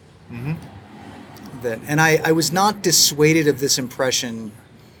 Mm-hmm. And I was not dissuaded of this impression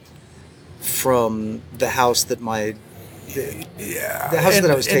from the house that the house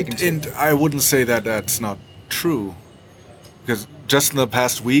that I was taken to. And I wouldn't say that that's not true, because just in the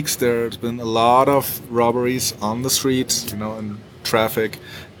past weeks there's been a lot of robberies on the streets, in traffic.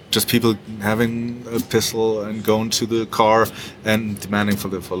 Just people having a pistol and going to the car and demanding for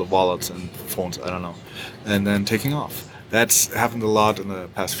the wallets and phones, I don't know, and then taking off. That's happened a lot in the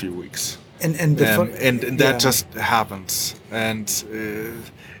past few weeks. And that just happens, and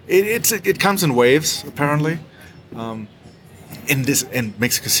it comes in waves apparently. In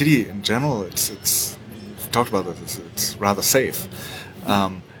Mexico City in general, it's we've talked about this. It's rather safe,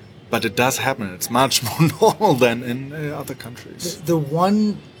 but it does happen. It's much more normal than in other countries. The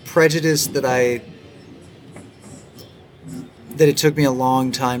one prejudice that it took me a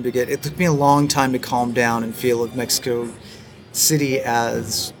long time to get. It took me a long time to calm down and feel of Mexico City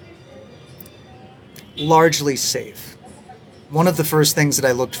as largely safe. One of the first things that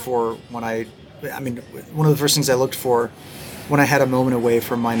I looked for when I had a moment away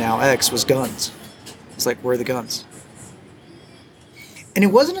from my now ex was guns. It's like, where are the guns? And it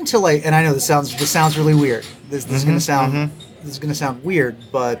wasn't until I know this sounds really weird. This is going to sound weird,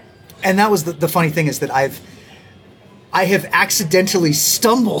 and that was the funny thing is that I have accidentally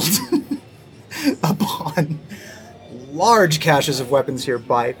stumbled upon large caches of weapons here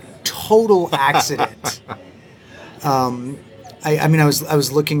by total accident. I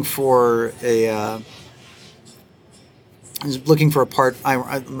was looking for a part.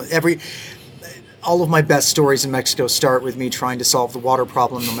 All of my best stories in Mexico start with me trying to solve the water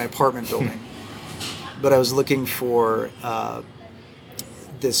problem in my apartment building. But I was looking for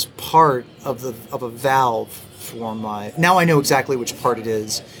this part of a valve for my. Now I know exactly which part it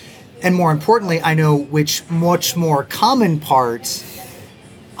is, and more importantly, I know which much more common parts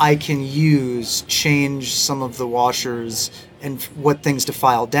I can change some of the washers and what things to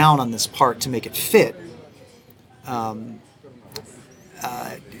file down on this part to make it fit.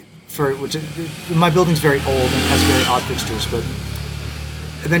 My building's very old and has very odd fixtures, but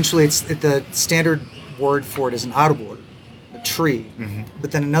eventually the standard word for it is an árbol, a tree. Mm-hmm.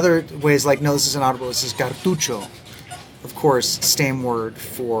 But then another way is like, no, this is an árbol, this is cartucho. Of course, same word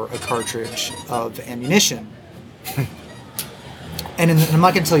for a cartridge of ammunition. And I'm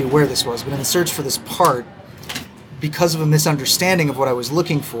not going to tell you where this was, but in the search for this part, because of a misunderstanding of what I was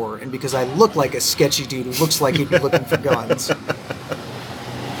looking for, and because I look like a sketchy dude who looks like he'd be looking for guns,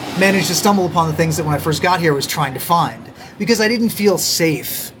 managed to stumble upon the things that when I first got here I was trying to find. Because I didn't feel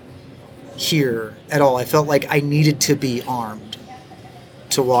safe here at all. I felt like I needed to be armed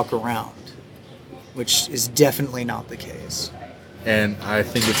to walk around, which is definitely not the case. And I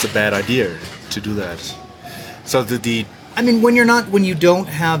think it's a bad idea to do that. So I mean, when you don't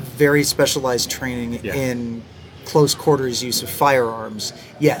have very specialized training in close quarters use of firearms,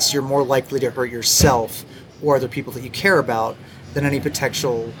 yes, you're more likely to hurt yourself or other people that you care about than any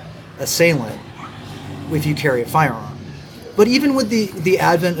potential assailant if you carry a firearm. But even with the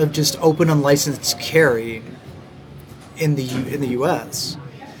advent of just open unlicensed carry in the U.S.,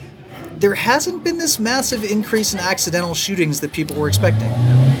 there hasn't been this massive increase in accidental shootings that people were expecting.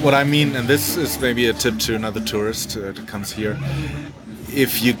 what I mean, and this is maybe a tip to another tourist that comes here.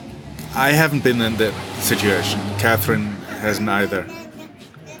 I haven't been in that situation. Catherine hasn't either.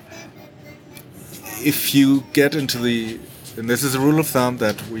 If you get into and this is a rule of thumb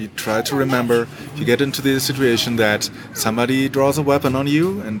that we try to remember, if you get into the situation that somebody draws a weapon on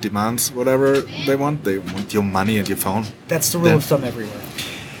you and demands whatever they want your money and your phone. That's the rule of thumb everywhere.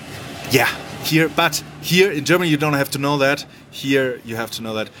 Yeah, but here in Germany you don't have to know that. Here you have to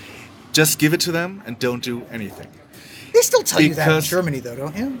know that. Just give it to them and don't do anything. They still tell you that in Germany, though,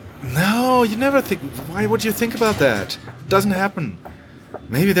 don't you? No, you never think. Why would you think about that? It doesn't happen.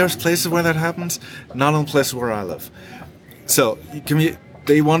 Maybe there's places where that happens, not in places where I live. So,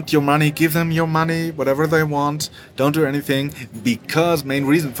 they want your money, give them your money, whatever they want. Don't do anything, because main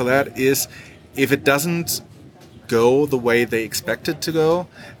reason for that is if it doesn't go the way they expect it to go,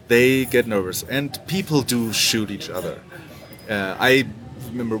 they get nervous. And people do shoot each other. I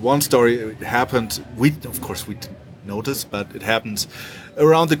remember one story, it happened, of course we didn't notice, but it happened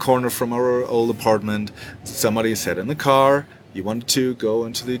around the corner from our old apartment. Somebody sat in the car, he wanted to go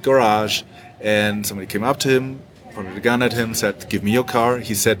into the garage, and somebody came up to him, pointed a gun at him, said, "Give me your car."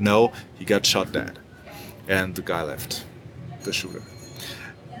 He said no, he got shot dead. And the guy left, the shooter.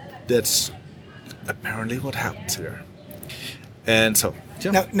 That's apparently what happens here. And so,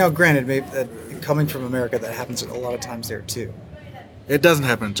 yeah. Now granted, maybe coming from America, that happens a lot of times there too. It doesn't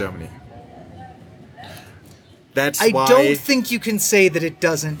happen in Germany. That's why... I don't think you can say that it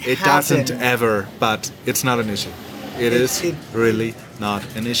doesn't happen. It doesn't ever, but it's not an issue. It is really not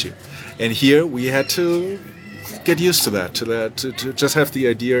an issue. And here we had to get used to that, to just have the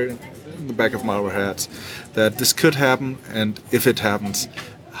idea in the back of our heads that this could happen, and if it happens,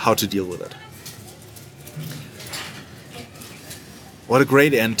 how to deal with it. What a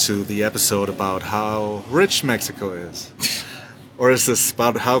great end to the episode about how rich Mexico is. Or is this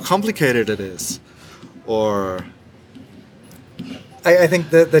about how complicated it is? Or... I think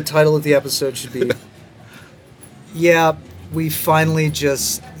the title of the episode should be... Yeah, we finally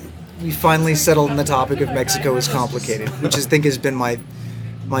settled on the topic of Mexico is complicated, which I think has been my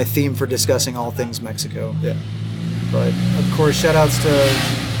theme for discussing all things Mexico. Yeah. But of course, shout outs to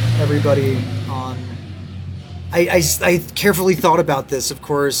everybody on... I carefully thought about this. Of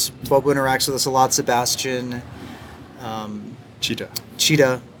course, Bobo interacts with us a lot. Sebastian,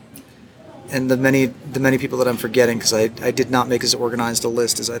 Cheetah, and the many people that I'm forgetting, because I did not make as organized a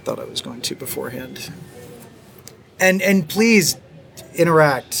list as I thought I was going to beforehand. And please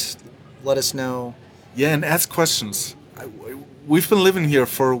interact. Let us know. Yeah, and ask questions. We've been living here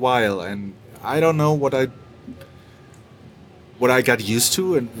for a while, and I don't know what I got used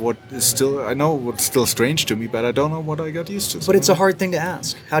to, and I know what's still strange to me, but I don't know what I got used to. But it's a hard thing to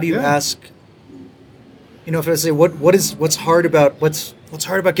ask. How do you ask? You know, if I say what's hard about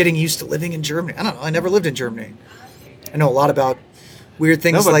getting used to living in Germany? I don't know. I never lived in Germany. I know a lot about weird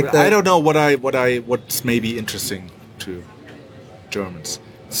things like that. I don't know what's maybe interesting to Germans.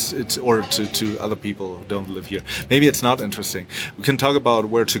 Or to other people who don't live here. Maybe it's not interesting. We can talk about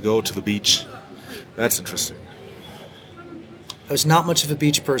where to go to the beach. That's interesting. I was not much of a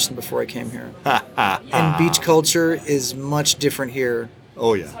beach person before I came here. And beach culture is much different here.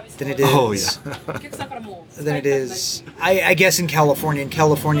 Oh yeah. Than it is. Oh yeah. Than it is. I guess in California. In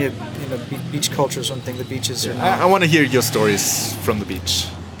California, beach culture is one thing. The beaches are not. I want to hear your stories from the beach,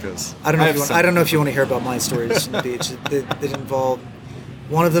 because I don't know if you want to hear about my stories from the beach. They involve.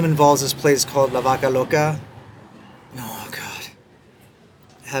 One of them involves this place called La Vaca Loca. Oh God.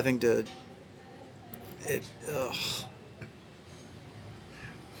 having to. It, ugh.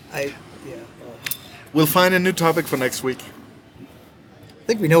 I We'll find a new topic for next week. I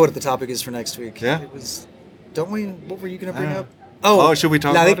think we know what the topic is for next week. Yeah? It was. Don't we? What were you going to bring up? Oh, should we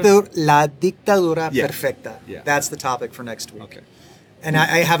talk la about it? La dictadura Yeah. perfecta. Yeah. That's the topic for next week. Okay. And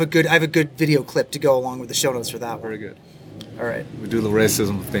I have a good video clip to go along with the show notes for that one. Very good. All right. We do the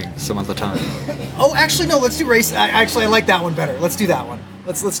racism thing some other time. Oh, actually, no. Let's do race. Actually, I like that one better. Let's do that one.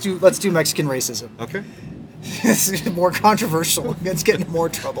 Let's do Mexican racism. Okay. It's more controversial. It's getting more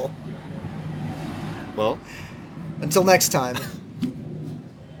trouble. Well, Until next time.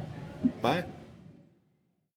 bye.